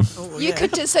and I am. you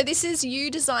could just, so this is you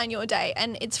design your day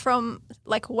and it's from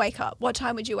like wake up. What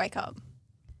time would you wake up?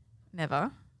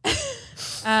 Never.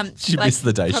 She missed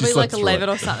the day. She Probably slept like through 11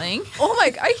 it. or something. Oh my,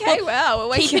 okay, wow. We're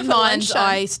waking Keep in up at mind, lunchtime.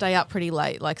 I stay up pretty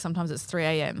late. Like sometimes it's 3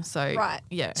 a.m. So Right.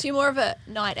 yeah. So you're more of a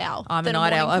night owl. I'm a than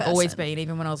night owl. morning I've always person. been.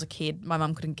 Even when I was a kid, my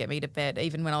mum couldn't get me to bed.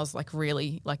 Even when I was like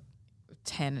really like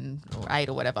 10 or 8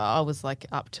 or whatever, I was like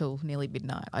up till nearly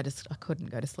midnight. I couldn't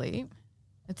go to sleep.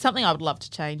 It's something I would love to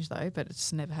change though, but it's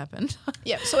just never happened.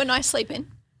 Yeah. So a nice sleep in.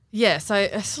 Yeah, so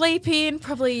sleep in,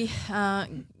 probably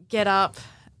get up,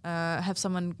 have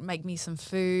someone make me some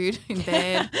food in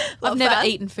bed. Love I've never that.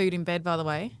 eaten food in bed, by the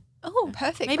way. Oh,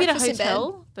 perfect. Maybe at a Breakfast in bed.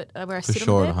 hotel, but where I For sit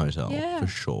sure on in the a bed. hotel. Yeah. For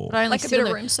sure. But I only Like a sit bit on of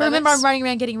the- room But remember, I'm service. running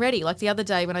around getting ready. Like the other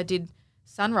day when I did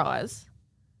sunrise,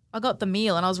 I got the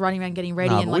meal and I was running around getting ready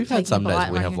Nah, and but like we've had taking some a days bite where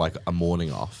and we have running- like a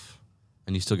morning off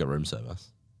and you still get room service.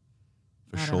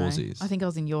 For I don't know. shoresies. I think I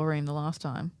was in your room the last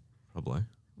time. Probably.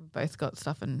 We both got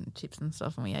stuff and chips and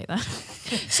stuff and we ate that.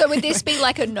 So would this be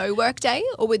like a no work day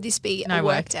or would this be No a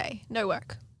work work. day? No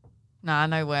work. Nah,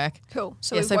 no work. Cool.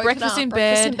 So Yeah, we've so woken breakfast up, in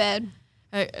breakfast in bed.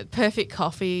 bed. Perfect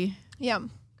coffee,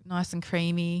 Yum. nice and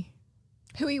creamy.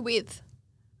 Who are you with?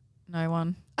 No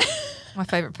one. My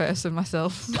favourite person,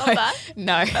 myself. Love that.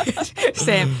 No.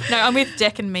 Sam. No, I'm with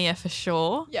Deck and Mia for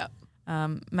sure. Yeah.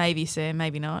 Maybe Sam,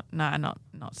 maybe not. No,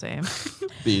 not Sam.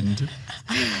 Binned.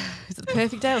 Is it the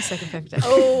perfect day or second perfect day?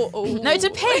 Oh. No, it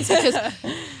depends because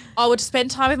I would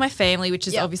spend time with my family, which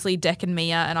is Yep. obviously Deck and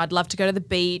Mia, and I'd love to go to the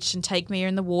beach and take Mia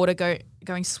in the water,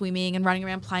 going swimming and running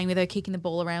around playing with her, kicking the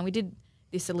ball around. We did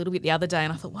this a little bit the other day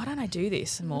and I thought, why don't I do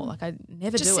this more? Like I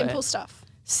never Just do simple it. stuff.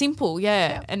 Simple, yeah.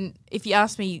 Yeah. And if you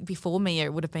asked me before Mia,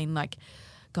 it would have been like,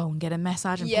 go and get a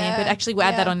massage and Yeah, pamper. Actually, we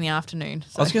had that yeah. on in the afternoon.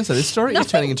 I was going to say, this story is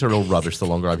turning into real rubbish the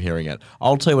longer I'm hearing it.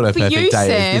 I'll tell you what her For perfect you, day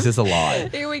Sam. is. This is a lie.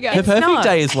 Here we go. Her perfect not.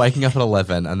 day is waking up at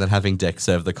 11 and then having Deck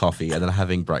serve the coffee and then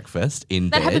having breakfast in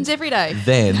That bed. happens every day.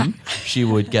 Then she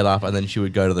would get up and then she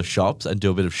would go to the shops and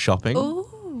do a bit of shopping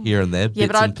here and there, Yeah, bits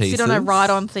but and I'd pieces. sit on a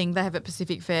ride-on thing. They have at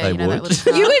Pacific Fair. They you know, that would.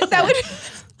 little You car. would, that would.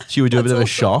 She would do a bit of a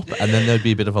That's shop and then there'd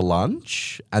be a bit of a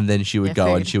lunch and then she would Yeah,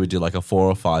 go and food. she would do like a 4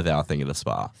 or 5 hour thing at a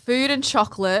spa. Food and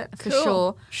chocolate for Cool.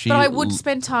 sure. She but I would l-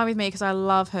 spend time with me because I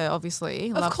love her,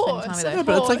 obviously. Love course. spending time No, with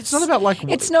her. but it's like it's not about like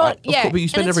It's not- yeah, but you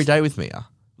spend and every it's- day with Mia.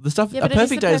 The stuff Yeah, a but it is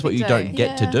perfect the day is what perfect you don't day.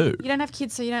 get to Yeah. do. You don't have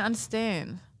kids, so you don't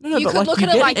understand. No, You but could look you at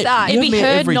it get like that. You It'd have be Mia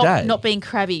her every day. not being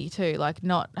crabby too, like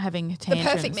not having The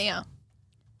tantrums. perfect Mia.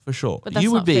 For sure. But that's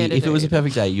You would not be fair to if it was a do.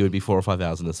 perfect day, you would be 4 or 5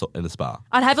 hours in a spa.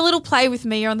 I'd have a little play with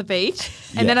Mia on the beach,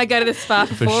 and Yeah. then I go to the spa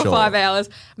for For 4 or sure. 5 hours,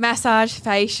 massage,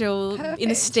 facial, in the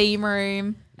Perfect. steam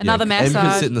room, another Yeah, Em could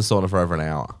massage. sit in the sauna for over an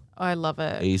hour I love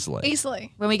it. easily.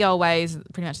 Easily. When we go away is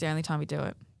pretty much the only time we do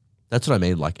it. That's what I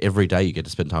mean. Like every day you get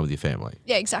to spend time with your family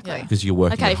Yeah, exactly. Yeah. because you're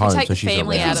working Okay, at if you home, take so the she's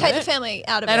family around. You out of take it. the family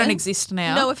out of They it. don't exist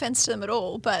now. No offense to them at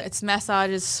all, but It's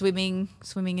massages, swimming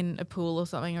in a pool or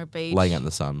something or a beach. laying out in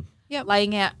the sun. Yep.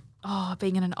 Laying out,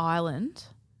 being in an island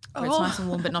where it's Oh. nice and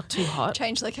warm but not too hot.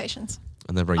 change locations.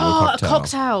 And then bring you Oh, a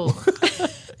cocktail.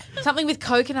 Something with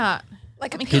coconut.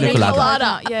 Like a Something pina Pina colada.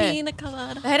 colada. A Yeah. pina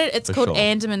colada. They had it. It's For called sure.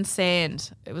 Andaman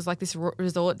Sand. It was like this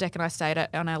resort Deck and I stayed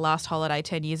at on our last holiday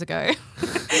 10 years ago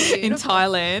in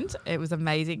Thailand. It was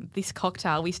amazing. This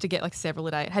cocktail, we used to get like several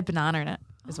a day. It had banana in it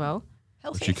as well.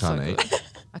 Which Healthy. you can't So eat. good.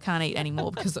 I can't eat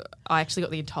anymore because I actually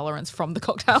got the intolerance from the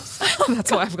cocktails.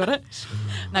 That's why I've got it.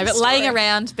 No, but laying Story.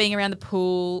 around, being around the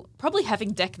pool, probably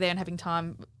having Deck there and having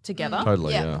time together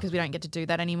Totally, Yeah. yeah. because we don't get to do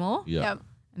that anymore. Yeah. Yep.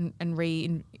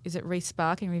 And is it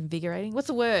re-sparking, reinvigorating? What's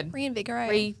the word?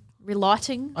 Reinvigorate.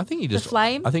 Relighting? I think you The just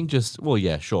flame? I think just well,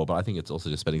 yeah, sure, but I think it's also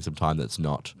just spending some time that's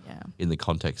not Yeah. in the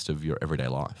context of your everyday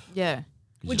life. Yeah. 'Cause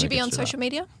Would don't you be get on to do that. social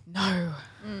media? No.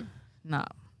 No.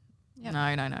 Yep.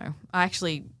 No. I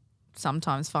actually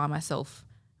sometimes find myself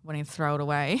wanting to throw it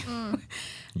away.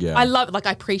 Yeah, I love it. Like,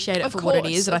 I appreciate it Of for what it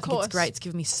course, is. And I of think it's course. great. It's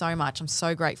given me so much. I'm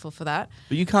so grateful for that.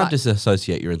 but you can't but-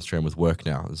 disassociate your Instagram with work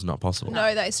now. It's not possible.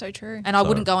 No, that is so true. And I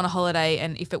wouldn't go on a holiday.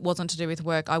 And if it wasn't to do with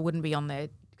work, I wouldn't be on there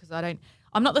because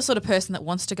I'm not the sort of person that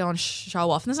wants to go and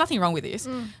show off. And there's nothing wrong with this,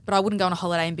 but I wouldn't go on a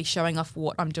holiday and be showing off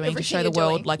what I'm doing Everything to show the you're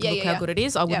world, doing. like, Yeah, look yeah, how yeah. good it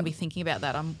is. I wouldn't Yep. be thinking about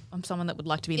that. I'm someone that would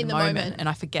like to be in, In the the moment, moment. and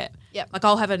I forget. Yep. Like,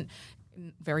 I'll have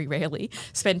very rarely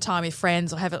spend time with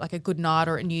friends or have it like a good night,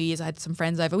 or at New Year's I had some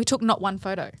friends over. We took not one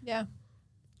photo. Yeah.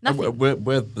 And Nothing.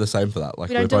 we're the same for that. Like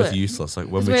We we're don't do both it. useless. Like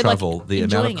when 'Cause we we're, like, travel, the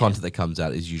amount enjoying of it. content that comes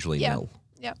out is usually Yeah. nil.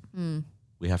 Yep.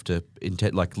 We have to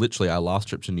like literally our last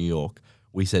trip to New York.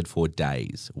 We said for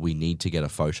days we need to get a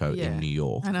photo Yeah. in New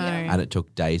York, I know. Yeah. and it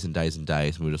took days and days and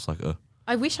days. And we were just like,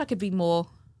 I wish I could be more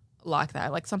like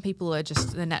that. Like some people are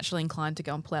just they're naturally inclined to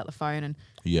go and pull out the phone and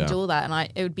Yeah. do all that.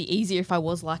 And it would be easier if I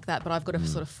was like that, but I've got to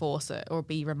sort of force it or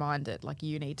be reminded. Like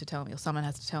you need to tell me, or someone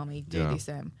has to tell me do Yeah. this.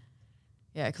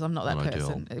 Yeah, because I'm not that Not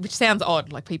person, which sounds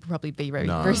odd. Like people probably be very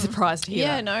No. very surprised to hear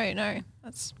Yeah, that. no,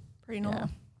 that's pretty normal.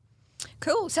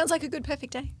 Cool. Sounds like a good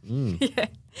perfect day. Yeah.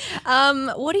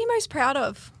 What are you most proud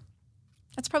of?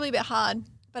 That's probably a bit hard,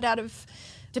 but Depends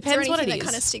is there what it anything is. that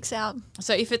kind of sticks out?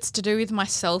 So if it's to do with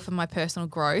myself and my personal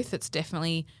growth, it's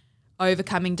definitely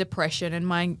overcoming depression and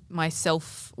my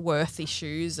self-worth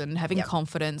issues and having Yep.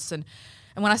 confidence and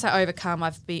when I say overcome,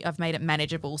 I've made it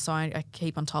manageable, so I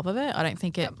keep on top of it. I don't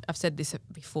think it. I've said this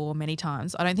before many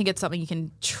times. I don't think it's something you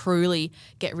can truly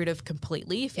get rid of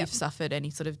completely if you've suffered any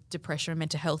sort of depression or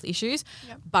mental health issues.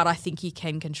 Yep. But I think you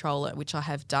can control it, which I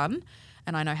have done,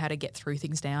 and I know how to get through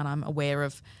things down. I'm aware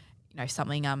of,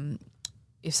 something.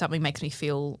 If something makes me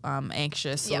feel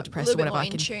anxious or Yep, a depressed little or bit whatever, more I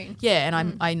in can. tune. Yeah,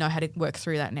 and I know how to work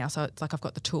through that now. So it's like I've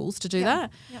got the tools to do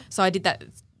that. Yep. So I did that.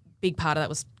 Big part of that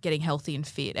was getting healthy and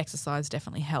fit. Exercise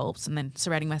definitely helps, and then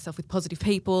surrounding myself with positive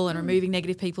people and removing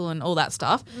negative people and all that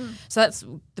stuff. So that's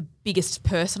the biggest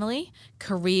personally.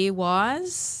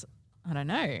 Career-wise, I don't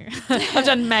know. I've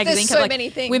done magazine so cover,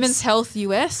 many things. Women's Health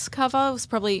US cover was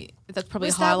probably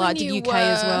a highlight. Did UK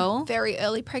as well. Very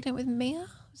early pregnant with Mia.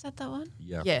 Was that one?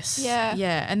 Yeah. Yes. Yeah.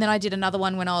 Yeah. And then I did another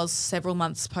one when I was several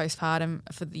months postpartum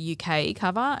for the UK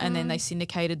cover, and then they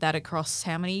syndicated that across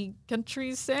how many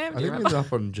countries, Sam? I Do you think we remember? ended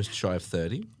up on just shy of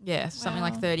 30. Yeah, something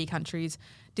like Wow. 30 countries.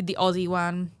 Did the Aussie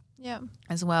one Yeah.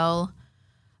 as well.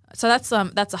 So that's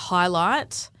a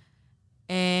highlight,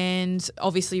 and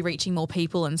obviously reaching more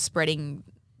people and spreading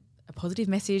a positive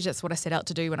message. That's what I set out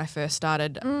to do when I first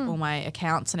started all my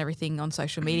accounts and everything on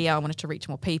social media. I wanted to reach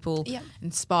more people, Yep.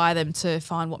 inspire them to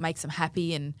find what makes them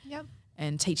happy and Yep.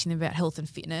 and teaching them about health and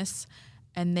fitness.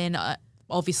 And then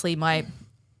obviously my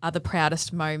other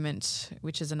proudest moment,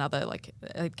 which is another, like,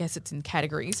 I guess it's in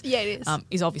categories, Yeah, it is.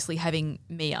 is obviously having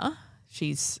Mia.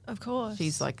 She's Of course.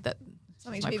 like that.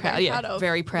 Something she's to my be very proud of.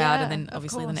 very proud. Yeah, And then of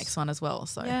obviously the course. next one as well.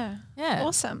 So Yeah. Yeah.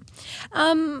 Awesome.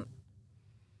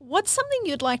 What's something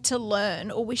you'd like to learn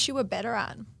or wish you were better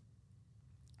at?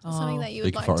 Something that you would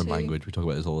Speak a like foreign to language. We talk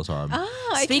about this all the time.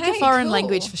 Ah, Speak okay, a foreign cool.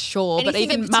 language for sure, but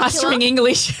Anything in even mastering particular?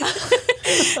 English.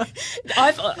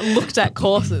 I've looked at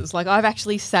courses. Like I've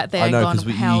actually sat there I know, and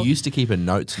because gone, you used to keep a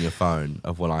notes in your phone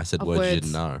of when I said Of words you words.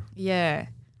 didn't know. Yeah.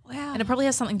 Wow. And it probably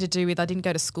has something to do with I didn't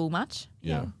go to school much.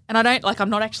 Yeah. And I don't, like, I'm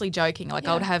not actually joking. Like,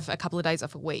 I would Yeah. have a couple of days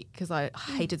off a week because I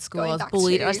hated school. Going I was back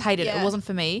bullied. to- I just hated it. yeah. It wasn't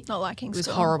for me. Not liking It was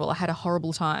school. horrible. I had a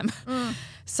horrible time.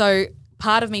 So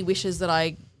part of me wishes that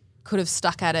I could have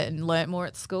stuck at it and learnt more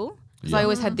at school. Because I Yeah.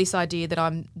 always had this idea that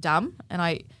I'm dumb and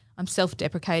I'm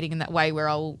self-deprecating in that way where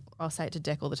I'll say it to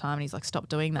Deck all the time and he's like, stop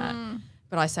doing that.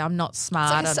 But I say I'm not smart.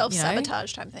 It's like a I'm,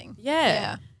 self-sabotage type thing.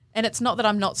 Yeah. And it's not that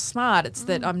I'm not smart. It's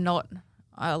that I'm not,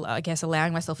 I guess,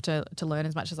 allowing myself to learn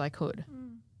as much as I could.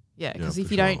 Yeah, because Yeah, if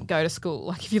for you sure. don't go to school,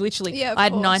 like if you literally, Yeah, of I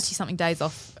had course. 90-something days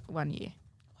off one year.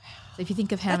 So if you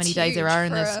think of how That's many days there huge are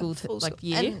in for the a school full like school-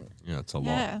 year. and- Yeah, it's a lot.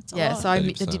 Yeah, it's a Yeah, lot. so I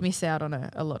 30%. did miss out on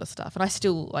a lot of stuff. And I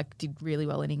still like did really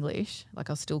well in English. Like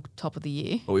I was still top of the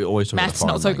year. But we always talk Maths about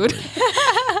not the so foreign good.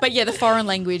 language. But yeah, the foreign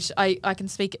language, I can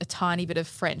speak a tiny bit of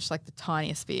French, like the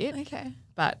tiniest bit, Okay.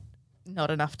 but not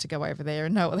enough to go over there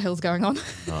and know what the hell's going on.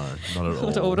 No, not at all.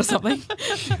 Or to order something.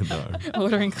 No.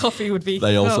 Ordering coffee would be.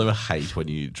 They also oh. hate when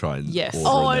you try and Yes. order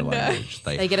Oh, in their no. language.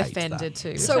 They get hate offended that.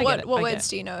 too. So I what get it, what I words get it.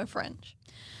 do you know of French?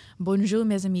 Bonjour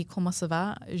mes amis, comment ça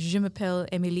va? Je m'appelle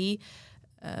Émilie,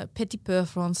 petit peu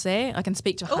français. I can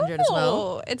speak to 100 as well.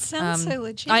 Oh, it sounds so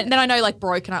legit. Then I know like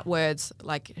broken up words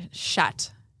like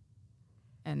chat.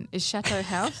 And is chateau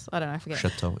house? I don't know, I forget.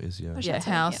 Chateau is, yeah. Yeah,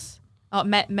 Chateau, house. Oh,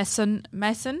 maison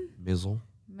Maison.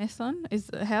 Maison is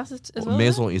a house as well. Well,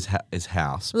 maison is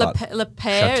house, Le, but le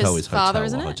père chateau is is father, hotel,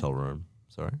 isn't or it? hotel room.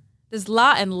 Sorry. There's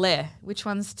la and le. Which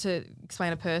one's to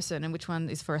explain a person and which one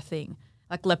is for a thing?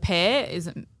 Like le père is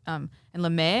and le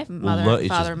mère, mother, le is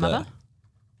father just and mother. the.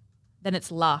 Then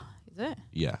it's la, is it?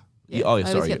 Yeah. Yeah, Oh, I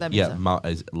always sorry. get them Yeah, mixed up. ma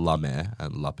is la mère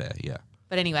and la père, yeah.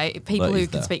 But anyway, people Le who is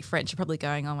can the. speak French are probably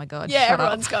going, "Oh my god, yeah, shut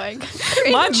everyone's up." going.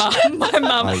 My cringe. mum,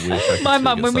 I wish I could my speak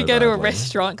mum. it When we so go to a badly.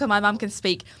 restaurant, because my mum can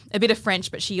speak a bit of French,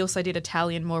 but she also did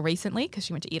Italian more recently because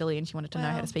she went to Italy and she wanted to know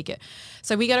how Wow. to speak it.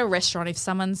 So we go to a restaurant. If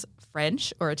someone's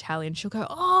French or Italian, she'll go,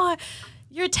 "Oh,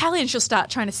 you're Italian." She'll start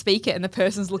trying to speak it, and the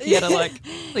person's looking at her like,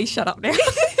 "Please shut up now."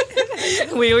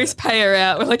 We always pay her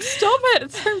out. We're like, "Stop it!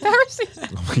 It's so embarrassing."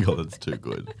 Oh my god, that's too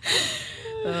good.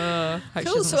 Hope she Cool. doesn't So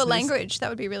a listen to this. language that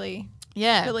would be really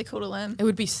Yeah, really cool to learn. it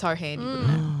would be so handy.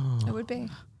 wouldn't it? It would be.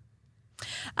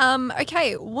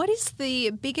 Okay, what is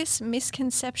the biggest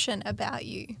misconception about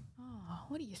you? Oh,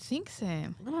 what do you you think,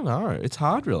 Sam? I don't know. It's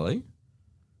hard, really.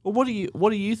 Well, what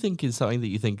do you think is something that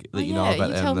you think that you know yeah, about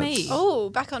you Em tell that's- me. Oh,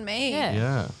 back on me. Yeah.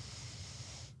 Yeah.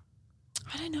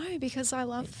 I don't know because I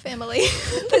love family.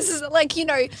 This is like how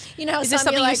Is there some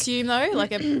something you're you like, assume though,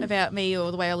 like about me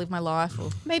or the way I live my life? Or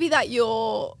maybe that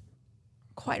you're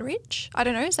quite rich. I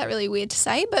don't know. Is that really weird to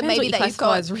say? But Depends maybe what you that you've classify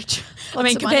got as rich. I lots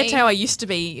mean, of compared money. to how I used to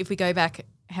be, if we go back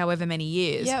however many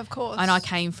years. Yeah, of course. And I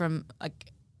came from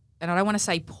and I don't want to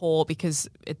say poor because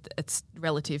it's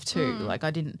relative too. Hmm. Like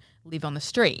I didn't live on the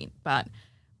street, but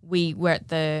we were at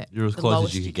the You're as the close as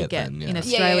lowest you could get then, yeah. in Yeah,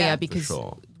 Australia yeah. because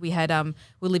sure. we had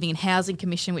we're living in housing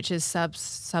commission, which is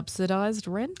subsidised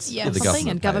rent Yeah. or Yeah, the something,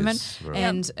 and government government, pays, right.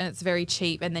 and it's very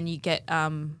cheap. And then you get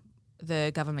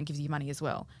the government gives you money as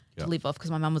well Yep. to live off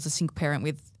because my mum was a single parent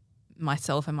with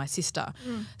myself and my sister,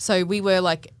 Mm. so we were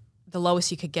like the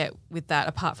lowest you could get with that,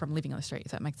 apart from living on the street,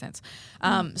 if that makes sense.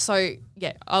 So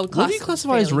yeah, I would What do you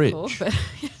classify as fairly rich? poor, but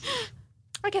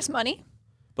I guess money.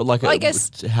 But like, I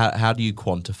guess- how do you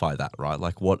quantify that, right?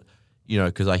 Like what,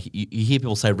 because you hear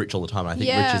people say rich all the time. And I think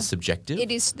Yeah. rich is subjective.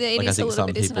 It is. Like I It is a think little some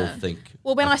bit, isn't people it? think.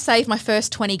 well, when I saved my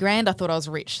first 20 grand, I thought I was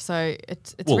rich. So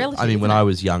it's Well, relative. I mean, when isn't I it?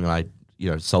 was young and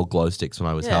I sold glow sticks when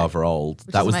I was Yeah. however old,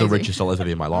 Which that is was the amazing. richest I'll ever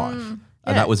be in my life. And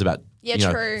Yeah. that was about Yeah,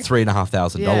 true.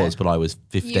 $3,500, Yeah. but I was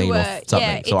 15 You or were- something.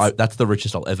 yeah, So it's- that's the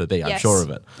richest I'll ever be. I'm Yes. sure of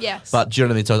it. Yes. But do you know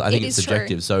what I mean? So I think It it's is true.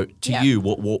 subjective. So to Yeah. you,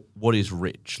 what is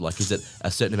rich? Like, is it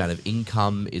a certain amount of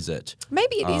income? Is it?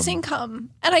 Maybe it is income,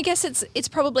 and I guess it's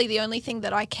probably the only thing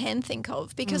that I can think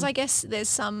of because I guess there's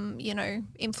some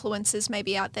influencers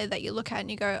maybe out there that you look at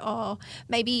and you go, oh,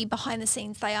 maybe behind the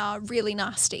scenes they are really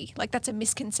nasty. Like that's a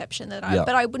misconception that Yeah.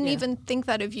 but I wouldn't Yeah. even think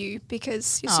that of you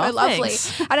because you're Oh, so lovely,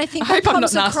 thanks. and I think I that hope I'm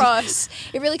comes not nasty. across.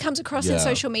 It really comes across in Yeah.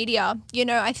 social media.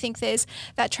 I think there's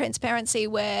that transparency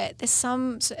where there's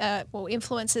some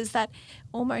influencers that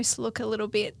almost look a little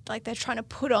bit like they're trying to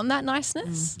put on that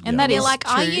niceness. And that You're is like,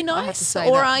 are true, you I have to nice, say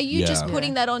or that. are you just Yeah.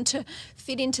 putting that on to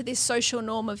fit into this social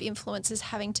norm of influencers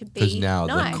having to Because be now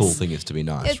nice? the cool thing is to be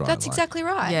nice, right? That's Like- exactly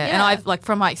right. Yeah, and I've like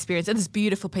from my experience, and there's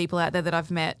beautiful people out there that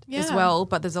I've met as Yeah. well,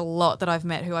 but there's a lot that I've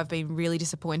met who I've been really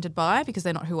disappointed by because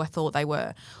they're not who I thought they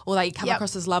were. Or they come Yep.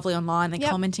 across as lovely online, they're Yep.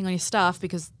 commenting on your stuff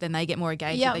because then they get more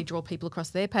engagement, Yep. they draw people across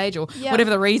their page or Yep. whatever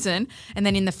the reason. And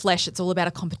then in the flesh it's all about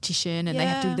a competition and they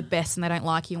have to Yeah. be the best and they don't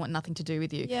like you and want nothing to do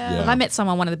with you. Yeah. Like Yeah. I met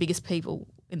one of the biggest people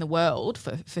in the world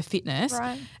for fitness.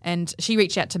 Right. And she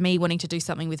reached out to me wanting to do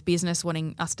something with business,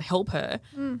 wanting us to help her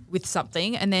with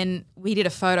something. And then we did a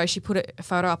photo. She put a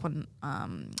photo up on,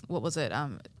 what was it?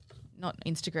 Not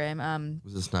Instagram,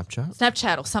 Was it Snapchat?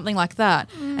 Snapchat or something like that.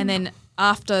 And then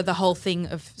after the whole thing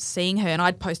of seeing her, and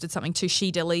I'd posted something too,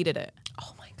 she deleted it.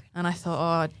 Oh my goodness. And I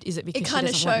thought, oh, is it because she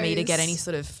kinda doesn't want me to get shows- any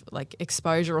sort of like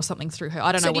exposure or something through her?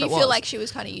 I don't know So what do it you was. feel like she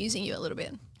was kind of using you a little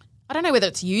bit? I don't know whether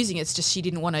it's using, it's just she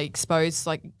didn't want to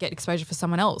get exposure for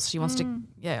someone else. She wants to,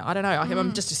 I don't know.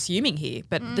 I'm just assuming here,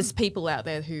 but there's people out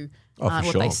there who Oh, aren't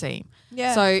for what they sure. seem.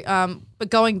 Yeah. So, but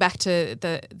going back to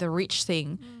the rich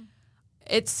thing,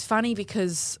 it's funny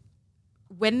because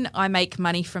when I make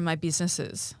money from my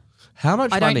businesses, How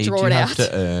much I don't money do draw you it have out. to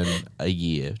earn a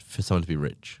year for someone to be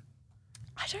rich?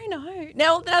 I don't know.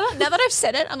 Now that I've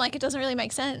said it, I'm like, it doesn't really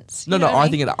make sense. No, You know no, what I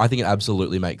mean? think it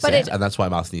absolutely makes But sense, it- and that's why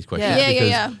I'm asking these questions. Yeah. Yeah, because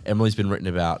yeah. Emily's been written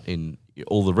about in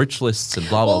all the rich lists and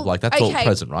blah blah. Like that's all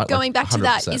present, right? Going Like, back to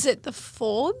that, 100%. is it the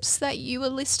Forbes that you were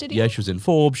listed in? Yeah, she was in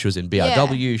Forbes. She was in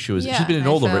BRW. She's Yeah. been in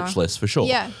all the AFL. rich lists for sure.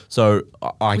 Yeah. So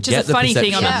I which get is a the funny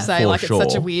thing, perception I'm going to say, for like sure.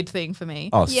 it's such a weird thing for me.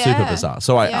 Oh, super Yeah. bizarre.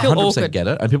 So I Yeah. I feel 100% awkward. get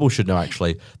it, and people should know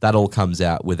actually that all comes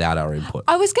out without our input.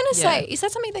 I was going to say, Yeah. is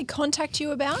that something they contact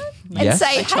you about and Yes.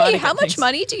 say, They try hey, to how get much things.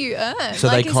 money do you earn? So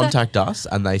Like, they is that- contact us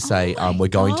and they say, my we're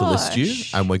going to list you,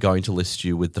 gosh. and we're going to list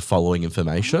you with the following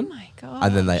information. Oh my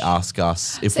And then they gosh. ask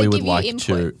us if So we they would give you like input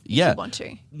to. if Yeah. you want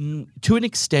to. To an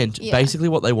extent, Yeah. basically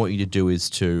what they want you to do is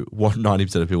to, what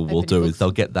 90% of people will Open do your is books.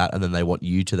 they'll get that and then they want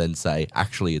you to then say,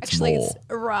 actually, it's Actually, more. it's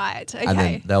right. Okay. And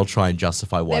then they'll try and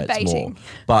justify why They're it's more. baiting.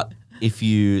 But if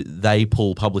they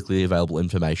pull publicly available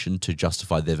information to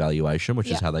justify their valuation, which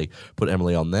is Yeah. how they put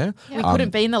Emily on there. We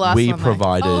couldn't be in the last We one, though.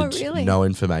 provided Oh, really? no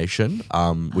information,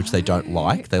 which they don't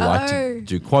like. They like to Oh.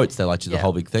 do quotes. They like to do the Yeah.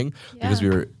 whole big thing because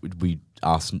Yeah. we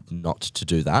asked not to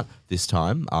do that this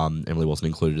time. Emily wasn't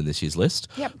included in this year's list.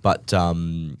 Yep. But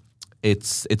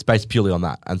it's based purely on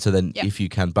that. And so then Yep. if you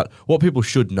can, but what people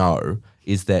should know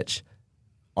is that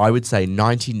I would say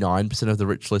 99% of the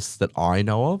rich lists that I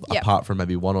know of, Yep. apart from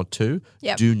maybe one or two,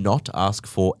 Yep. do not ask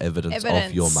for evidence of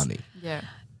your Evidence. money. Yeah.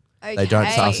 Okay. They don't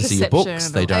ask to see your Perception books.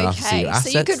 and They all. don't ask to see Okay, your so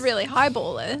assets. you could really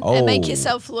highball it and make Oh.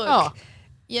 yourself look, Oh.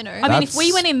 you know. I mean, if we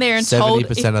That's went in there and told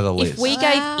 70% of the if list. we Wow.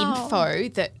 gave info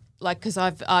that like, because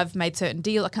I've made certain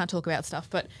deals. I can't talk about stuff,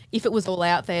 but if it was all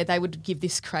out there, they would give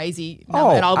this crazy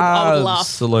number, and I would laugh.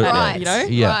 Absolutely. Right. You know?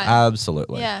 Yeah, Right.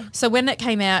 absolutely. Yeah. So when it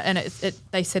came out and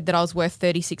they said that I was worth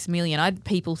 $36 million, I had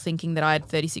people thinking that I had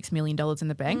 $36 million in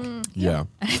the bank. Yeah.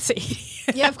 And it's idiot.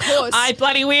 Yeah, of course. I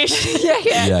bloody wish. yeah.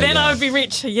 Yeah. Then I would be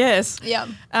rich. Yes. Yeah.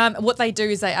 What they do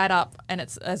is they add up, and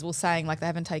it's, as we're saying, like, they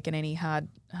haven't taken any hard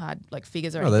like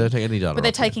figures or No, anything. they don't take any data. But they're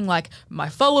off you. taking like my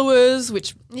followers,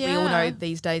 which we all Yeah. know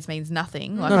these days means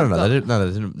nothing. Like No, I've got- they didn't. No,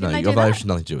 they didn't. No, they your do that? valuation had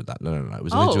nothing to do with that. No. It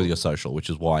was nothing to do Oh. with your social, which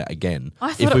is why, again,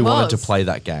 I thought if we it wanted to was. play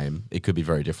that game, it could be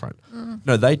very different.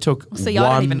 No, they took see,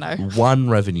 I don't even know. one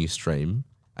revenue stream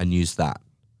and used that.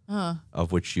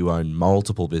 Of which you own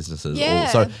multiple businesses. Yeah.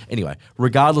 So anyway,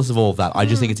 regardless of all of that, I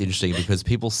just think it's interesting because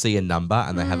people see a number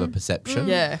and they have a perception,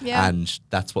 Yeah. Yeah. and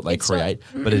that's what they It's not- create,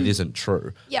 but it isn't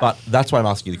true. Yeah. But that's why I'm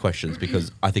asking you the questions,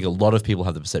 because I think a lot of people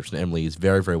have the perception that Emily is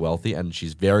very, very wealthy and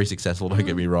she's very successful. Don't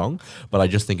get me wrong, but I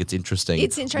just think it's interesting.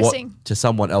 It's interesting. what, to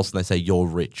someone else, when they say you're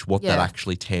rich, what that Yeah.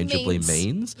 actually tangibly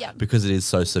means, Yeah. because it is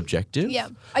so subjective. Yeah.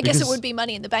 I guess it Because- would be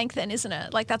money in the bank then, isn't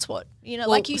it? Like that's what, Well,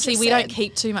 like you see, just we said. don't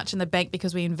keep too much in the bank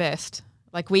because we invest.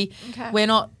 Like Okay. we're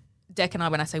not Deck and I.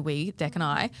 When I say we, Deck and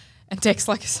I, and Deck's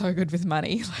like so good with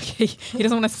money. Like he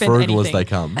doesn't want to spend Frugal as anything. they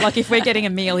come. Like if we're getting a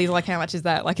meal, he's like, how much is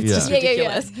that? Like it's Yeah. just Yeah, yeah,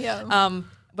 ridiculous. yeah.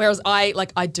 Whereas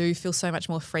I do feel so much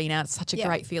more free now. It's such a Yeah.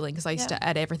 great feeling because I used Yeah. to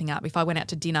add everything up. If I went out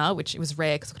to dinner, which it was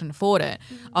rare because I couldn't afford it,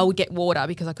 I would get water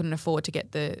because I couldn't afford to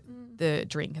get the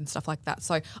drink and stuff like that.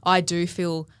 So I do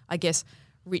feel, I guess,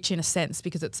 rich in a sense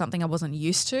because it's something I wasn't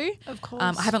used to. Of course.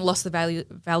 I haven't lost the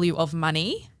value of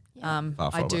money. Far I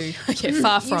from do get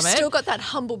far from You've it. still got that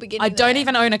humble beginning. I don't there.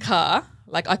 even own a car.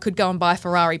 Like I could go and buy a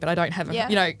Ferrari, but I don't have. Yeah.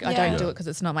 I Yeah. don't do it because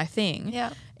it's not my thing. Yeah.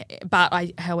 But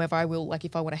however, I will. Like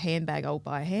if I want a handbag, I'll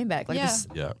buy a handbag. Like Yeah. this,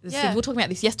 Yeah. Yeah. we were talking about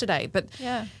this yesterday, but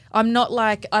Yeah. I'm not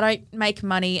like I don't make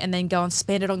money and then go and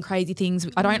spend it on crazy things.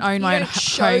 I don't own You my own don't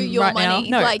show home your right money.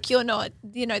 now. No, Like you're not,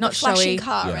 not the flashing showy.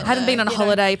 car. Yeah. and haven't the, been on a you know-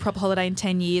 holiday, proper holiday in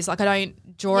 10 years. Like I don't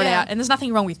draw it Yeah. out, and there's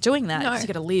nothing wrong with doing that. No. You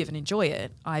got to live and enjoy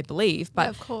it, I believe. But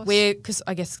of course. we're because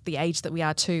I guess the age that we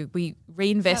are too, we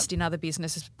reinvest in other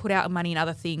businesses, put out money in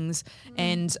other things,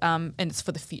 and it's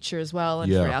for the future as well,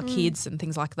 and for Yeah. our kids and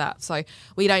things like that. So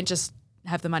we don't just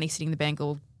have the money sitting in the bank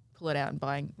or pull it out and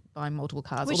buying multiple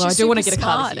cars. Which Although I is do want to super get a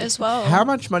car smart this year. as well. How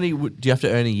much money do you have to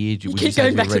earn a year? Would you keep say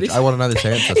going to back be to rich? this. I want to know this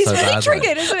answer He's so really badly.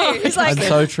 triggered, isn't he? He's like, I'm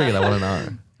so triggered. I want to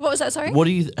know. what was that? Sorry. What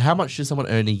do you? How much does someone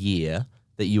earn a year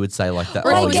that you would say like that?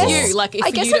 Or if I it was guess, you, like, if I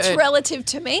for guess you to it's earn- relative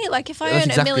to me. Like if I That's earn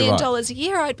exactly $1 million right. a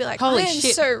year, I'd be like, Holy I am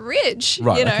shit. so rich.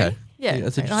 Right. You know? Okay. Yeah,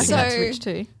 that's I think interesting. that's So- rich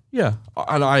too. Yeah,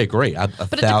 and I agree. But it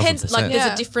depends. Like, Yeah.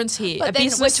 there's a difference here. But a then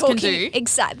business we're talking can do.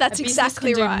 That's a business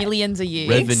exactly can do right. millions a year.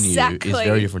 Revenue is exactly.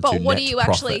 very different but to what net are you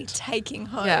actually profit. taking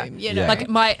home? Yeah. You know, Yeah.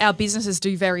 Like our businesses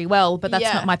do very well, but that's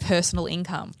Yeah. not my personal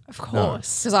income of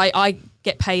course. because I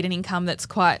get paid an income that's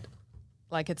quite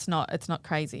like it's not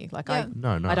crazy. Like Yeah.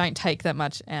 No. I don't take that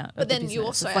much out. But of the then you business.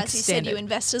 also, It's like as you said, you standard.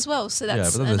 invest as well. So Yeah,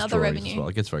 that's but then there's another drawings revenue. as well.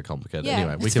 It gets very complicated. Yeah.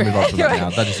 Anyway, we It's can move very- on from that now.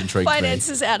 That just intrigues me.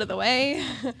 Finances out of the way.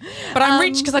 But I'm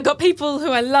rich because I got people who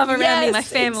I love around me, my Yes,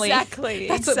 family. Exactly.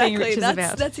 That's what being rich is that's,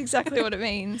 about. That's exactly what it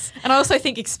means. And I also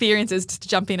think experiences, to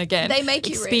jump in again, They make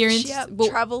you experience. rich. Yep. Well,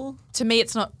 Travel. to me,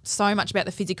 it's not so much about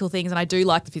the physical things, and I do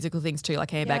like the physical things too,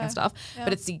 like handbag Yeah. and stuff. Yeah.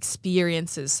 But it's the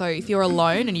experiences. So if you're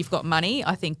alone and you've got money,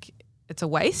 I think it's a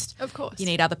waste. Of course. You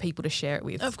need other people to share it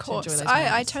with. Of to course. enjoy those I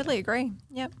moments. totally agree.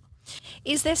 Yep.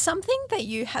 Is there something that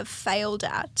you have failed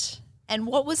at? And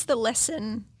what was the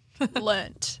lesson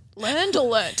learnt? Learned or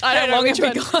learnt? I don't know which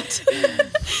which we one. got.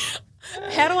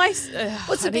 How do I?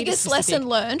 What's I the need a biggest specific- lesson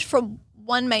learned from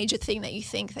one major thing that you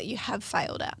think that you have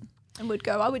failed at and would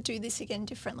go, I would do this again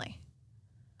differently?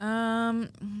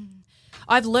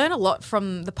 I've learned a lot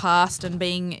from the past and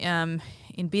being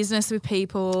in business with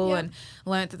people Yeah. and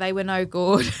learnt that they were no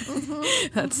good.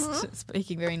 That's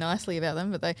speaking very nicely about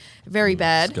them, but they're very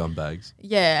bad. Scumbags.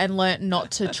 Yeah, and learnt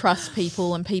not to trust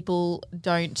people, and people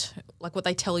don't like what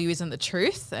they tell you isn't the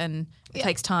truth, and it Yeah.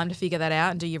 takes time to figure that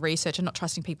out and do your research and not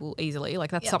trusting people easily. Like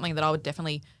that's Yep. something that I would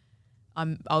definitely,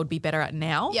 I would be better at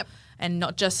now. Yep. And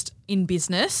not just in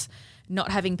business,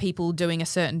 not having people doing a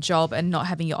certain job and not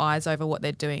having your eyes over what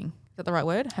they're doing. Is that the right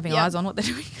word? Having Yep. eyes on what they're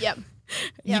doing. Yep.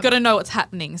 You Yep. got to know what's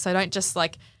happening. So don't just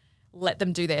like let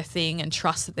them do their thing and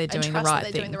trust that they're And doing the trust that right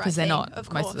they're thing doing the right because they're thing, not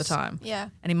of most of the course. time. Yeah.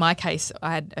 And in my case,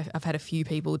 I've had a few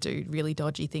people do really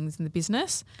dodgy things in the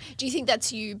business. Do you think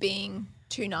that's you being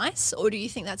too nice, or do you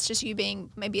think that's just you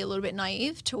being maybe a little bit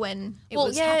naive to when it Well,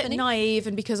 was yeah, happening? naive,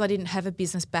 and because I didn't have a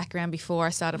business background before I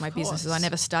started my businesses. I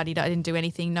never studied. I didn't do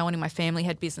anything. No one in my family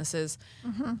had businesses.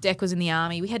 Dec was in the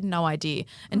army. We had no idea.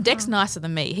 And Dec's nicer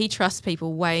than me. He trusts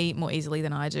people way more easily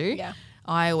than I do. Yeah.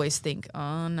 I always think,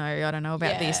 oh, no, I don't know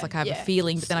about this. Like I have a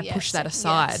feeling, but then I push that second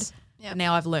aside. guess. Yep. But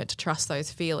now I've learnt to trust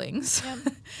those feelings.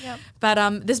 Yep.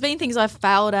 But there's been things I've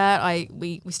failed at.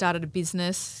 We started a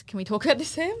business. Can we talk about this,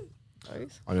 Sam?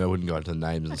 I mean, I wouldn't go into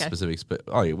names and Okay. specifics, but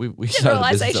we started a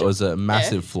business that was a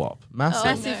massive flop. Massive.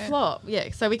 Massive no. flop.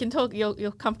 Yeah. So we can talk.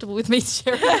 You're comfortable with me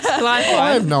sharing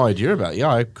I have no idea about it.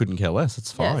 Yeah, I couldn't care less.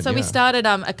 It's fine. Yeah, so we started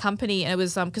a company, and it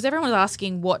was because everyone was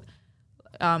asking what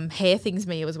hair things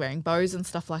Mia was wearing, bows and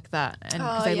stuff like that, and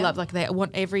because they love, like, they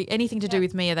want anything to do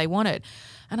with Mia they wanted,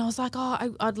 and I was like,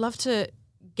 I'd love to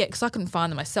get, because I couldn't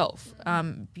find them myself.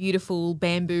 Beautiful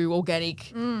bamboo,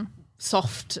 organic,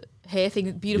 soft hair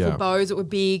things, beautiful Yeah. bows that were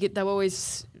big. They were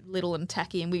always little and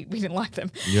tacky, and we didn't like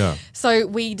them. Yeah. So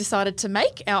we decided to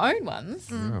make our own ones,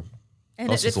 Yeah. and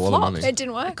Cost it us a lot of flopped. money. It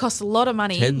didn't work. It cost a lot of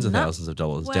money. Tens of No, thousands of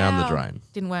dollars down the Wow. drain.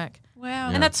 didn't work.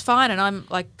 Wow. And that's fine, and I'm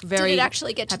like very. Did it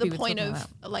actually get to happy the with point something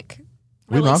of like like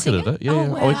We releasing marketed it. Yeah, Oh, yeah.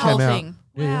 wow. Oh, it The whole came out. thing.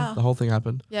 Yeah, yeah. Wow. The whole thing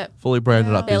happened. Yep. Fully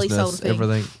branded up Barely sold a business, thing.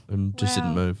 everything, and just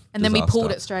didn't Wow. move. And then we pulled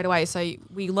Disaster. it straight away. So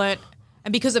we learnt,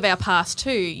 and because of our past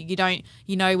too,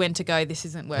 you know when to go. This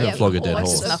isn't working. Yeah, flog a dead Like,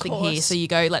 horse. There's nothing Of here. course. So you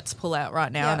go, let's pull out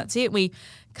right now, Yeah. and that's it. We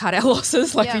cut our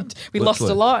losses. Like Yeah. we lost a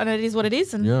Literally. lot, and it is what it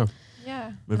is. And, Yeah,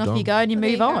 Yeah. moved and off on. you go, and you There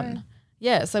move you on. go.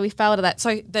 Yeah. So we failed at that.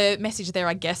 So the message there,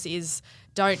 I guess, is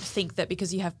don't think that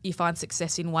because you find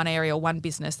success in one area or one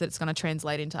business that it's going to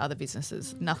translate into other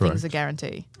businesses. Nothing's a Correct.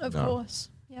 guarantee. Of No. course.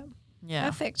 Yep. Yeah.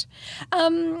 Perfect.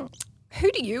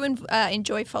 Who do you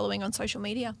enjoy following on social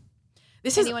media?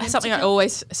 This is Anyone in something I particular?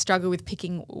 always struggle with,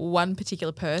 picking one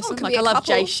particular person. could Like be I a love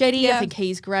Jay couple. Shetty. I Yeah. think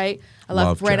he's great. I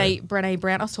love Love Jay. Brené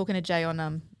Brown. I was talking to Jay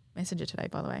on Messenger today,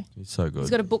 by the way. He's so good. He's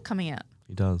got a book coming out.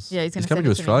 He does. Yeah, he's gonna coming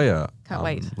to send it to me. Australia. Can't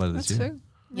wait. Later That's this year. true.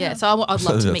 Yeah, so I'd love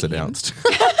to That's meet him. announced.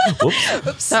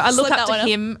 Whoops. So I look Slip up that to one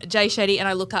him, Jay Shetty, and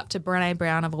I look up to Brené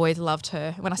Brown. I've always loved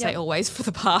her. When I say Yep. always, for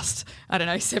the past, I don't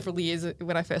know, several years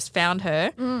when I first found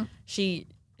her,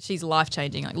 she's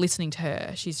life-changing. Like listening to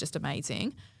her, she's just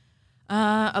amazing.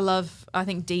 I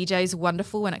think DJ's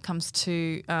wonderful when it comes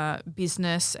to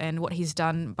business and what he's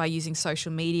done by using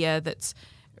social media that's,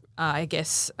 I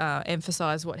guess,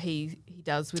 emphasise what he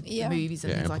does with Yeah. movies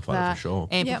and Yeah, things like amplified it that. for sure.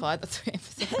 Amplified, that's what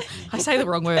emphasise. I say the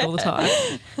wrong word all the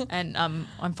time. And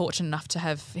I'm fortunate enough to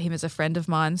have him as a friend of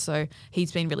mine, so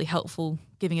he's been really helpful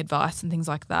giving advice and things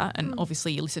like that. And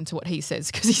obviously you listen to what he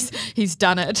says because he's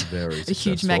done it Very at a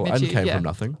huge successful magnitude. and came yeah. from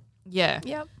nothing. Yeah.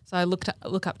 Yep. So I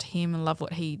look up to him and love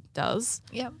what he does.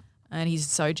 Yep. And he's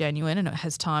so genuine and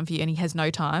has time for you. And he has no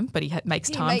time, but he makes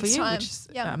He time makes for you, time. which is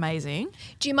Yeah. amazing.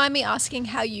 Do you mind me asking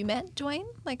how you met Dwayne?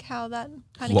 Like how that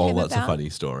kind of Lol, came that's about? a funny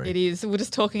story. It is. We're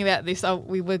just talking about this.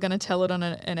 We were going to tell it on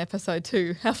an episode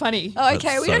too. How funny. Oh, okay.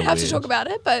 That's We so don't have to weird. talk about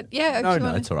it, but yeah. if No, you no,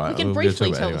 wanna- it's all right. We can We'll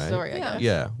briefly talk tell about the it story, I Yeah. guess.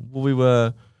 Yeah. Well, we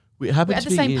happened We had to the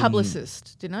be same in,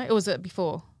 publicist, didn't I? Or was it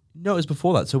before? No, it was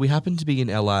before that. So we happened to be in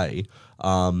LA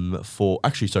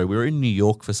we were in New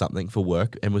York for something for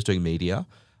work and was doing media.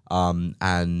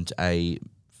 And a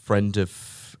friend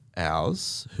of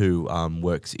ours who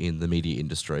works in the media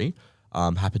industry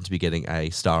happened to be getting a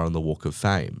star on the Walk of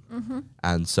Fame.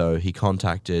 And so he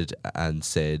contacted and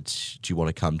said, do you want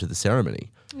to come to the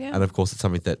ceremony? Yeah. And of course, it's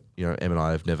something that, Em and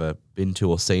I have never been to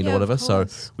or seen Yeah, or of whatever. So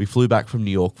course. we flew back from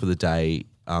New York for the day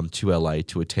to LA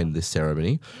to attend this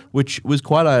ceremony, which was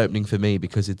quite eye-opening for me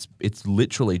because it's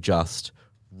literally just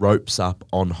ropes up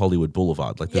on Hollywood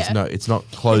Boulevard. Like there's Yeah. it's not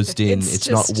closed in, It's it's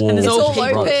just- not and walls. it's all it's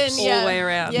open, ropes. all the way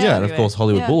around. Yeah. Yeah, and of course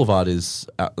Hollywood Yeah. Boulevard is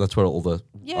that's where all the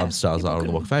Yeah, stars people are on the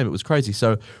can- Walk of Fame. It was crazy.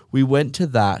 So we went to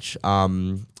that,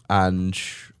 and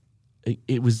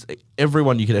it was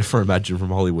everyone you could ever imagine from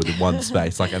Hollywood in one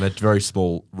space, like in a very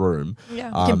small room. Yeah.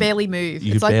 You can barely move.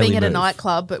 you It's could like being barely at a move.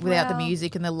 nightclub, but without the Wow.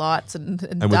 music and the lights and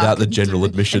without dark the general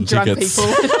admission and drunk tickets.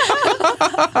 people.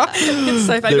 It's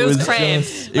so funny. It It was was crammed.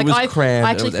 just- it was crammed. I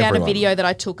It actually was found everyone. a video that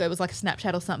I took. It was like a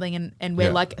Snapchat or something, and we're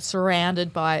Yeah. like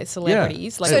surrounded by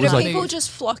celebrities. Like So it do was like- people just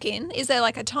flock in? Is there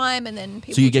like a time and then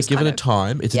people So you get just given kind a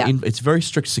time. It's Yeah. it's very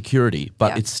strict security,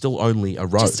 but Yeah. it's still only a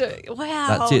rope.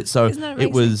 wow. That's it. So Isn't that it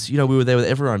amazing? was, we were there with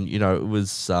everyone. It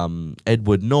was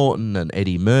Edward Norton and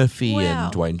Eddie Murphy Wow.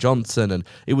 and Dwayne Johnson, and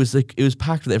it was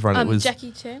packed with everyone. It was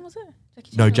Jackie Chan, was it?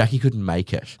 No, Jackie couldn't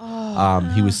make it.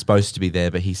 He was supposed to be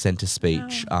there, but he sent a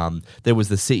speech. There was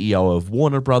the CEO of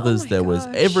Warner Brothers.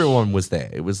 Everyone was there.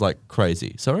 It was like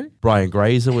crazy. Sorry? Brian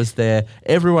Grazer was there.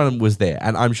 Everyone was there.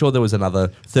 And I'm sure there was another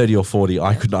 30 or 40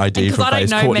 I couldn't ID from I don't face.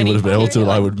 know Courtney many would have been able to, and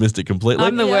I people. would have missed it completely.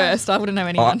 I'm the worst. I wouldn't know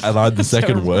anyone. And I'm the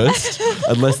second worst.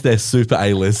 Unless they're super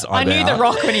A-list, I I'm knew out. The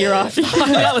Rock when he arrived.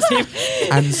 That was him.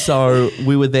 And so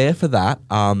we were there for that,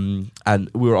 and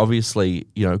we were obviously,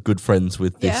 good friends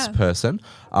with this person,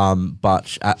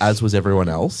 but as was everyone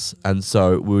else. And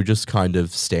so we were just kind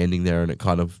of standing there, and it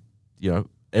kind of,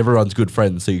 everyone's good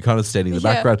friends, so you're kind of standing in the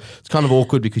background. It's kind of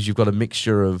awkward because you've got a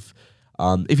mixture of,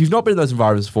 if you've not been in those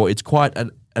environments before, it's quite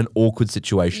an awkward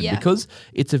situation because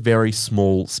it's a very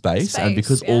small space and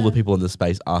because all the people in the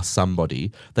space are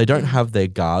somebody, they don't have their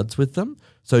guards with them.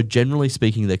 So generally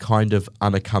speaking, they're kind of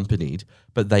unaccompanied,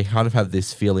 but they kind of have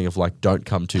this feeling of like, don't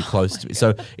come too close to me.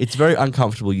 So it's very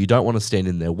uncomfortable. You don't want to stand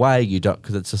in their way. You don't,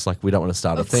 because it's just like, we don't want to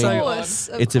start a thing.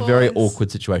 It's a very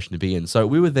awkward situation to be in. So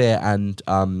we were there and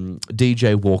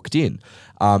DJ walked in.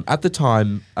 At the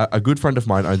time, a good friend of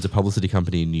mine owns a publicity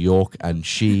company in New York, and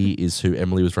she is who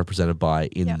Emily was represented by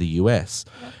in the US.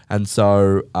 And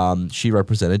so she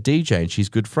represented DJ, and she's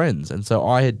good friends. And so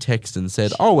I had texted and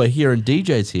said, oh, we're here and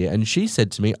DJ's here. And she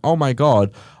said to me, oh my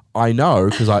God, I know,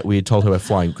 because we had told her we're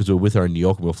flying, because we were with her in New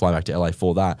York and we were flying back to LA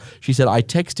for that. She said, I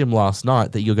texted him last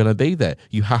night that you're going to be there.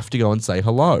 You have to go and say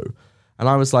hello. And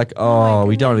I was like, oh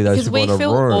we don't need those people in a room. Because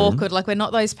we feel awkward, like we're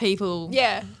not those people.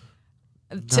 Yeah.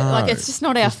 Like it's just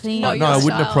not our thing. No, I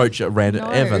wouldn't approach it random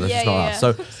ever. That's not us.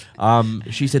 So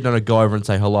she said, no, go over and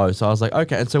say hello. So I was like,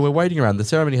 okay. And so we're waiting around. The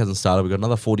ceremony hasn't started. We've got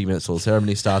another 40 minutes till the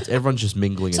ceremony starts. Everyone's just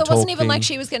mingling and talking. So it wasn't even like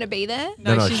she was going to be there?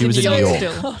 No, she was in New York.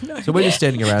 Still. So we're just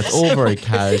standing around. It's all very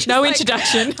casual. No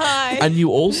introduction. Hi. And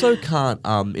you also can't,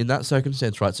 in that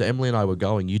circumstance, right? So Emily and I were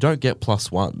going, you don't get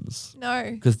plus ones.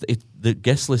 No. Because the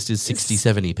guest list is 60,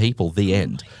 70 people, the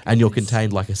end. And you're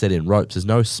contained, like I said, in ropes. There's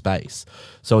no space.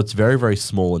 So it's very, very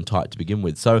small and tight to begin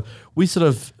with. So we sort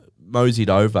of moseyed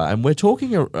over and we're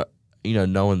talking,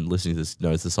 no one listening to this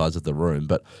knows the size of the room,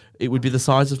 but it would be the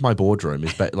size of my boardroom,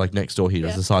 is like next door here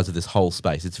is the size of this whole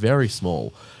space. It's very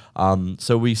small.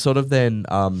 So we sort of then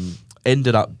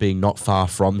ended up being not far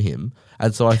from him.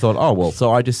 And so I thought, oh, well,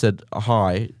 so I just said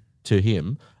hi to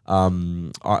him.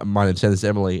 My name's Sam, this is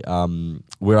Emily.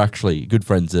 We're actually good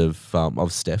friends of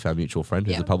Steph, our mutual friend,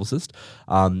 who's a publicist.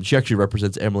 She actually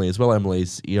represents Emily as well.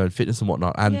 Emily's, in fitness and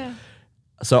whatnot. And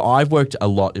so I've worked a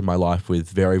lot in my life with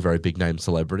very, very big name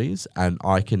celebrities, and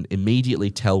I can immediately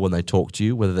tell when they talk to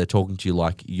you, whether they're talking to you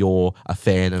like you're a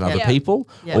fan and other people,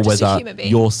 or whether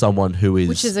you're someone who is,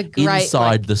 Which is a great,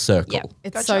 inside the circle.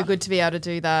 It's so good to be able to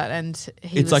do that, and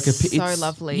he was so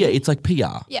lovely. Yeah, it's like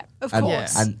PR. Yeah, of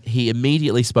course. And he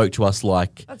immediately spoke to us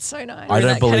like, that's so nice. I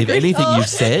don't believe anything you've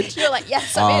said. You're like,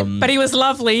 yes, I'm in. But he was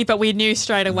lovely, but we knew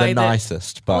straight away the that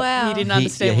nicest. But he didn't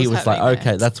understand he what was like,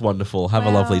 okay, that's wonderful. Have a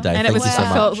lovely day. And Thank it was you so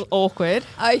I much. felt awkward.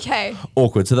 Okay.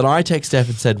 Awkward. So then I text Steph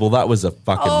and said, well, that was a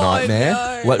fucking nightmare.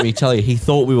 No. Let me tell you, he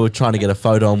thought we were trying to get a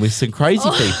photo on with some crazy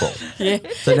people. Yeah.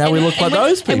 So now we look like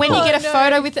those people. And when you get a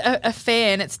photo with a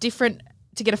fan, it's different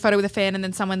to get a photo with a fan and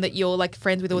then someone that you're like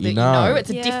friends with or that you know. It's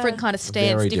a different kind of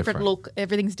stance, Very different different. look.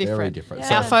 Everything's different. Very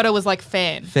different. Our photo was like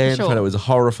fan. Fan for sure. photo was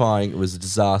horrifying. It was a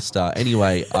disaster.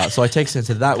 Anyway, so I texted and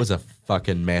said, that was a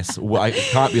fucking mess. I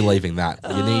can't be leaving that.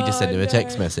 You need to send him a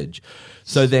text message.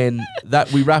 So then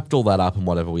we wrapped all that up and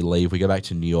whatever, we leave. We go back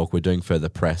to New York. We're doing further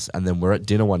press. And then we're at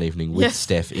dinner one evening with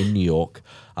Steph in New York.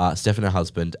 Steph and her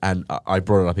husband. And I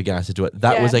brought it up again. I said to it,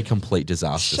 that was a complete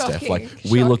disaster, Steph. Like,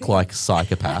 we look like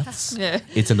psychopaths.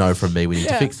 It's a no from me. We need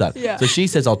to fix that. So she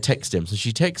says, I'll text him. So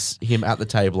she texts him at the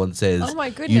table and says, oh my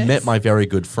goodness, you met my very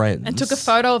good friends. And took a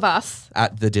photo of us.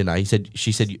 At the dinner.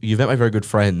 She said, you've met my very good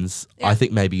friends. I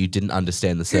think maybe you didn't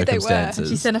understand the circumstances.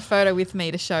 She sent a photo with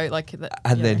me to show like that.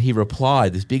 And then he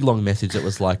replied this big long message that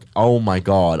was like, oh my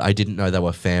God, I didn't know they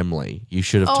were family. You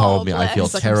should have told me. I feel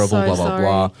terrible, I'm so blah, blah, sorry.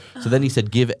 blah. So then he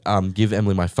said, give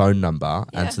Emily my phone number.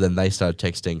 And so then they started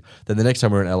texting. Then the next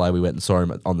time we were in LA, we went and saw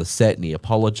him on the set and he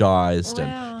apologized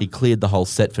and he cleared the whole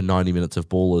set for 90 minutes of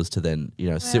ballers to then,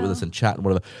 sit with us and chat and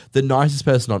whatever. The nicest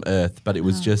person on earth, but it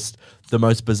was just the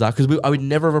most bizarre, because I would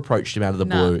never have approached him out of the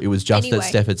blue. It was just that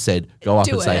Steph had said, go up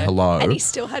and say hello. And he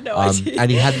still had no idea. And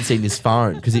he hadn't seen his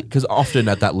phone, because often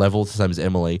at that level, it's the same as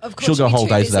Emily, Of course, she'll go you'd be whole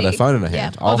too days without her busy. phone in her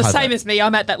hand. Yeah. I'll The have same it. as me.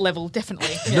 I'm at that level,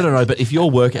 definitely. No, but if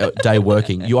you're day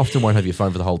working, you often won't have your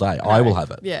phone for the whole day. I will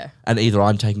have it. Yeah. And either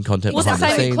I'm taking content Was behind the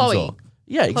the same with scenes Chloe? or...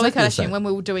 Yeah, Khloe exactly. the Kardashian, same. when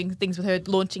we were doing things with her,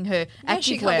 launching her Yeah,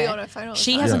 she activewear. can't be on her phone all the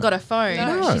She time. hasn't Yeah. got a phone.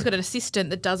 No. She's got an assistant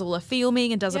that does all her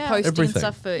filming and does Yeah. her posting Everything. and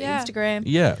stuff for Yeah. Instagram.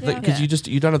 Yeah, because Yeah.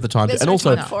 you don't have the time. There's And no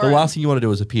also, time for the it. last thing you want to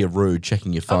do is appear rude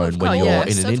checking your phone of when course. you're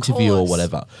Yes, in an of interview or course.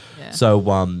 whatever. Yeah.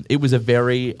 So it was a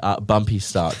very bumpy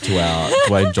start to our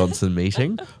Dwayne Johnson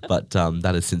meeting, but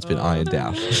that has since been ironed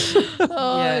out.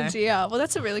 Oh Yeah. dear. Well,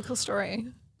 that's a really cool story.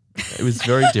 It was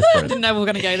very different. Didn't know we were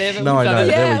going to go there, but No, I we've done know. it.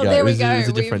 Yeah, there we go. there we It was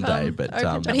a go. different We've, day, but opened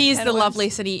up But he is Can the of worms.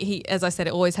 loveliest, and he, as I said,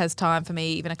 it always has time for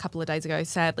me. Even a couple of days ago,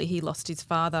 sadly, he lost his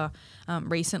father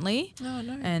recently, Oh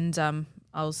no. and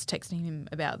I was texting him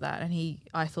about that, and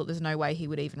I thought there's no way he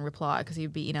would even reply because he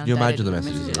would be inundated. Can you imagine the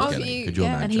messages he Oh, was getting? you- Could you yeah.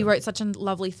 imagine? And he wrote such a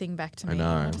lovely thing back to I me.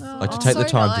 know. Oh, Like to take the so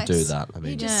time to do nice. that. I You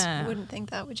mean, just Yeah. wouldn't think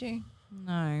that, would you?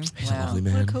 No, he's a lovely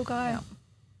What man. a cool guy.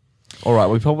 All right,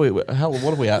 we probably. Hell,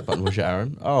 what are we at, Button Pusher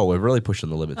Aaron? Oh, we're really pushing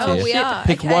the limits Oh, here. we are.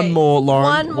 Pick Okay. one more,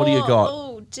 Lauren. One what do you more. got?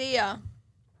 Oh dear.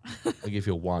 I'll give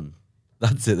you a 1.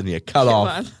 That's it. Then you cut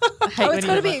off. I hate Oh, when it's he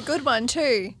got to does be a good one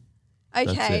too.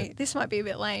 Okay, it. this might be a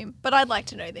bit lame, but I'd like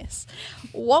to know this.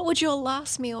 What would your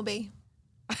last meal be?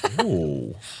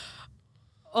 Ooh.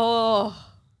 that. Oh,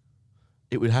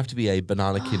 It would have to be a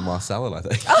banana quinoa salad, I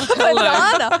think,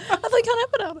 Banana. I thought you can't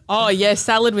have banana. oh yeah,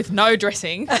 salad with no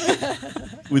dressing,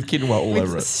 with quinoa all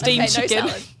over with it. steamed Okay, no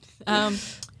chicken. salad.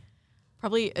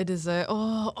 Probably a dessert.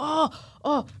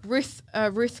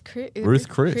 Ruth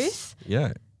Chris.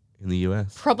 Yeah, in the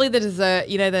US. Probably the dessert.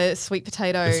 You know, the sweet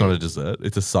potato. It's not a dessert.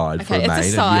 It's a side for Okay, a it's a main,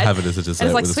 and side. you have it as a dessert And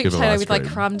it's like with a sweet scoop of potato ice with like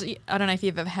cream. crumbs. I don't know if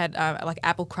you've ever had like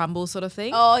apple crumble sort of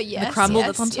thing. Oh yes. The crumble yes,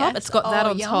 that's on top. yes. It's got that Oh,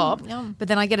 on yum, top. Yum. But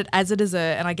then I get it as a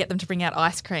dessert, and I get them to bring out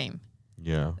ice cream.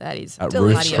 Yeah. That is At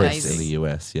bloody Ruth's Chris amazing. in the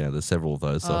US. Yeah, there's several of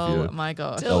those. So if Oh you my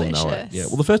gosh. they'll know it. Delicious. Yeah.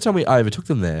 Well, the first time I ever took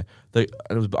them there,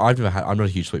 I'm not a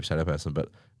huge sweet potato person, but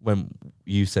when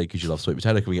you said, because you love sweet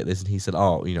potato, can we get this? And he said,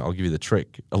 oh, I'll give you the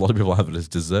trick. A lot of people have it as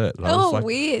dessert. And I was Oh, like,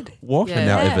 weird. what? Yeah. And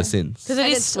now Yeah. ever since. Because it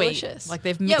And is it's sweet. delicious. Like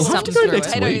they've Yeah, mixed we'll have something to go through to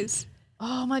next it. week. potatoes.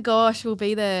 Oh my gosh, we'll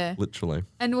be there. Literally.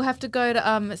 And we'll have to go to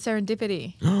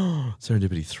Serendipity.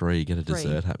 Serendipity 3, get a 3.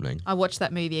 dessert happening. I watched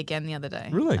that movie again the other day.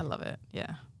 Really? I love it.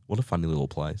 Yeah. What a funny little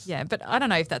place. Yeah, but I don't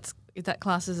know if that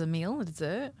class is a meal, a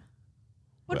dessert.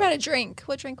 What about a drink?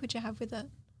 What drink would you have with it?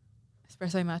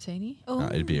 Espresso martini. Oh,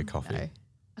 It'd be a coffee. No.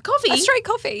 A coffee? a straight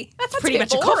coffee. That's pretty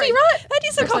bit much a coffee, boring. right? That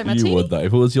is a Espresso coffee. martini. You would, though.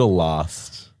 If it was your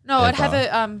last. No, I'd have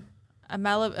ever. a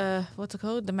Malibu, what's it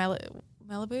called? The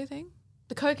Malibu thing?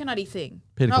 The coconutty thing.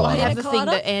 Pina No, colada. I'd have Pina the thing,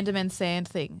 colada? the Andaman sand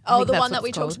thing. I Oh, think the that's one what that we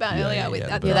it's talked called. about Yeah, earlier yeah, with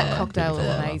yeah, at the Yeah, the that Yeah, cocktail was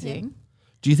pina colada. amazing.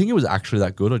 Do you think it was actually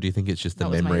that good, or do you think it's just the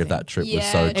That was memory of amazing. that trip was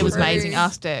Yeah, so it good? It was True. amazing.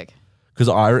 Ask Dirk.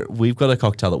 Because we've got a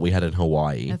cocktail that we had in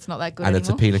Hawaii. It's not that good and anymore. it's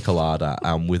a pina colada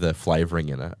with a flavouring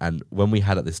in it. And when we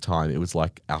had it this time, it was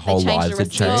like our They whole changed lives the had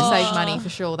recipe to changed. save money for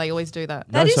sure. They always do that.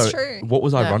 That is so true. What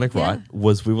was Yeah. ironic, Yeah. right,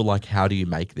 was we were like, how do you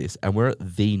make this? And we're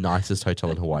at the nicest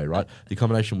hotel in Hawaii, right? The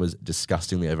accommodation was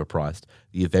disgustingly overpriced.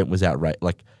 The event was outrageous.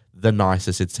 Like, the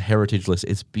nicest. It's heritage list.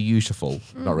 It's beautiful.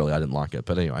 Not really. I didn't like it.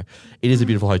 But anyway, it is a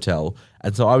beautiful hotel.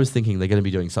 And so I was thinking they're going to be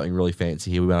doing something really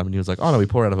fancy here. We went up and he was like, oh, no, we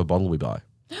pour out of a bottle we buy.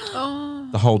 Oh,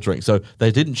 The whole drink. So they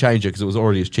didn't change it because it was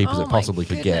already as cheap as Oh it my possibly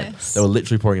could get. goodness. They were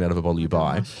literally pouring it out of a bottle you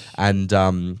buy. And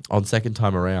on second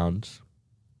time around,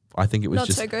 I think it was Not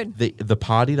just so good. the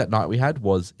party that night we had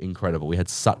was incredible. We had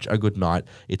such a good night.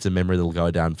 It's a memory that'll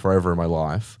go down forever in my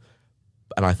life.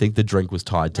 And I think the drink was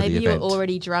tied to Maybe the you were event.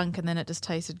 already drunk and then it just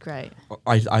tasted great.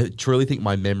 I truly think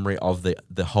my memory of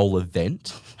the whole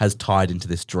event has tied into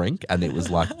this drink, and it was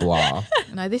like blah.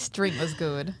 No, this drink was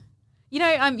good. You know,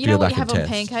 you Go know what back you have and on test.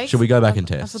 pancakes? Should we go back I've- and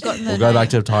test? I've forgotten the We'll go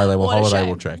back name. to Thailand. We'll what a holiday. shame.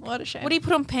 We'll check. What a shame. What do you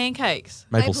put on pancakes?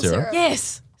 Maple syrup.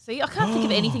 Yes. See, I can't think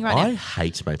of anything right I now.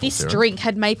 hate maple This syrup. drink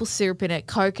had maple syrup in it,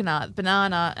 coconut,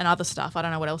 banana, and other stuff. I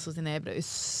don't know what else was in there, but it was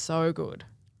so good.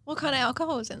 What kind of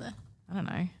alcohol was in there? I don't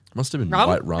know. Must have been Rum?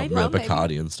 white rum, Maybe no rum, maybe.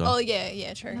 Bacardi and stuff. Oh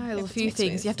yeah, true. No, If there's a it's few mixed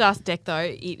things. with- You have to ask Deck though.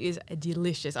 It is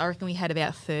delicious. I reckon we had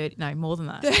about 30, no, more than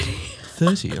that.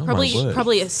 30. Oh my word.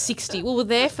 Probably a 60. Well, we were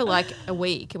there for like a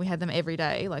week and we had them every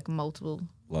day, like multiple,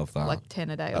 Love that. like 10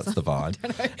 a day or That's something. the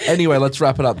vibe. Anyway, let's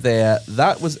wrap it up there.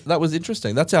 That was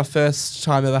interesting. That's our first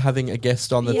time ever having a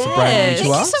guest on that's Yes. brand new Thank to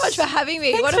you us. so much for having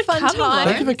me. Thanks what a for fun coming, time. Lauren.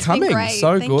 Thank you for It's been coming. great.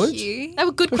 So Thank good. you. They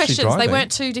were good Especially questions. They driving.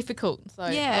 weren't too difficult. So I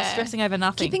was Yeah. stressing over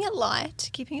nothing. Keeping it light,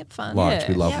 keeping it fun. Light.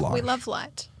 We Yeah. love yeah, light. we love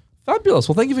light. Fabulous.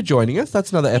 Well, thank you for joining us.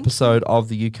 That's another episode of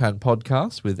the You Can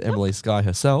podcast with Emily Sky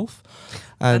herself.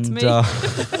 And me.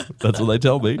 that's what they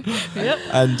tell me. Yep.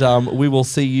 And we will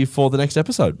see you for the next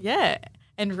episode. Yeah.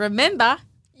 And remember,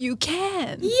 You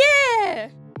can. yeah.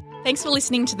 Thanks for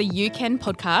listening to the You Can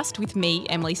podcast with me,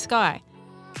 Emily Sky.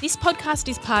 This podcast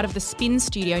is part of the Spin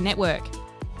Studio Network.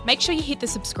 Make sure you hit the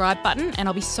subscribe button, and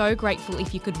I'll be so grateful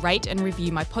if you could rate and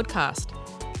review my podcast.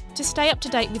 To stay up to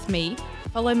date with me,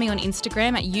 follow me on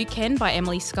Instagram at YouCan by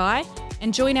Emily Skye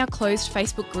and join our closed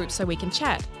Facebook group so we can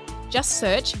chat. Just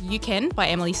search YouCan by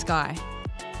Emily Skye.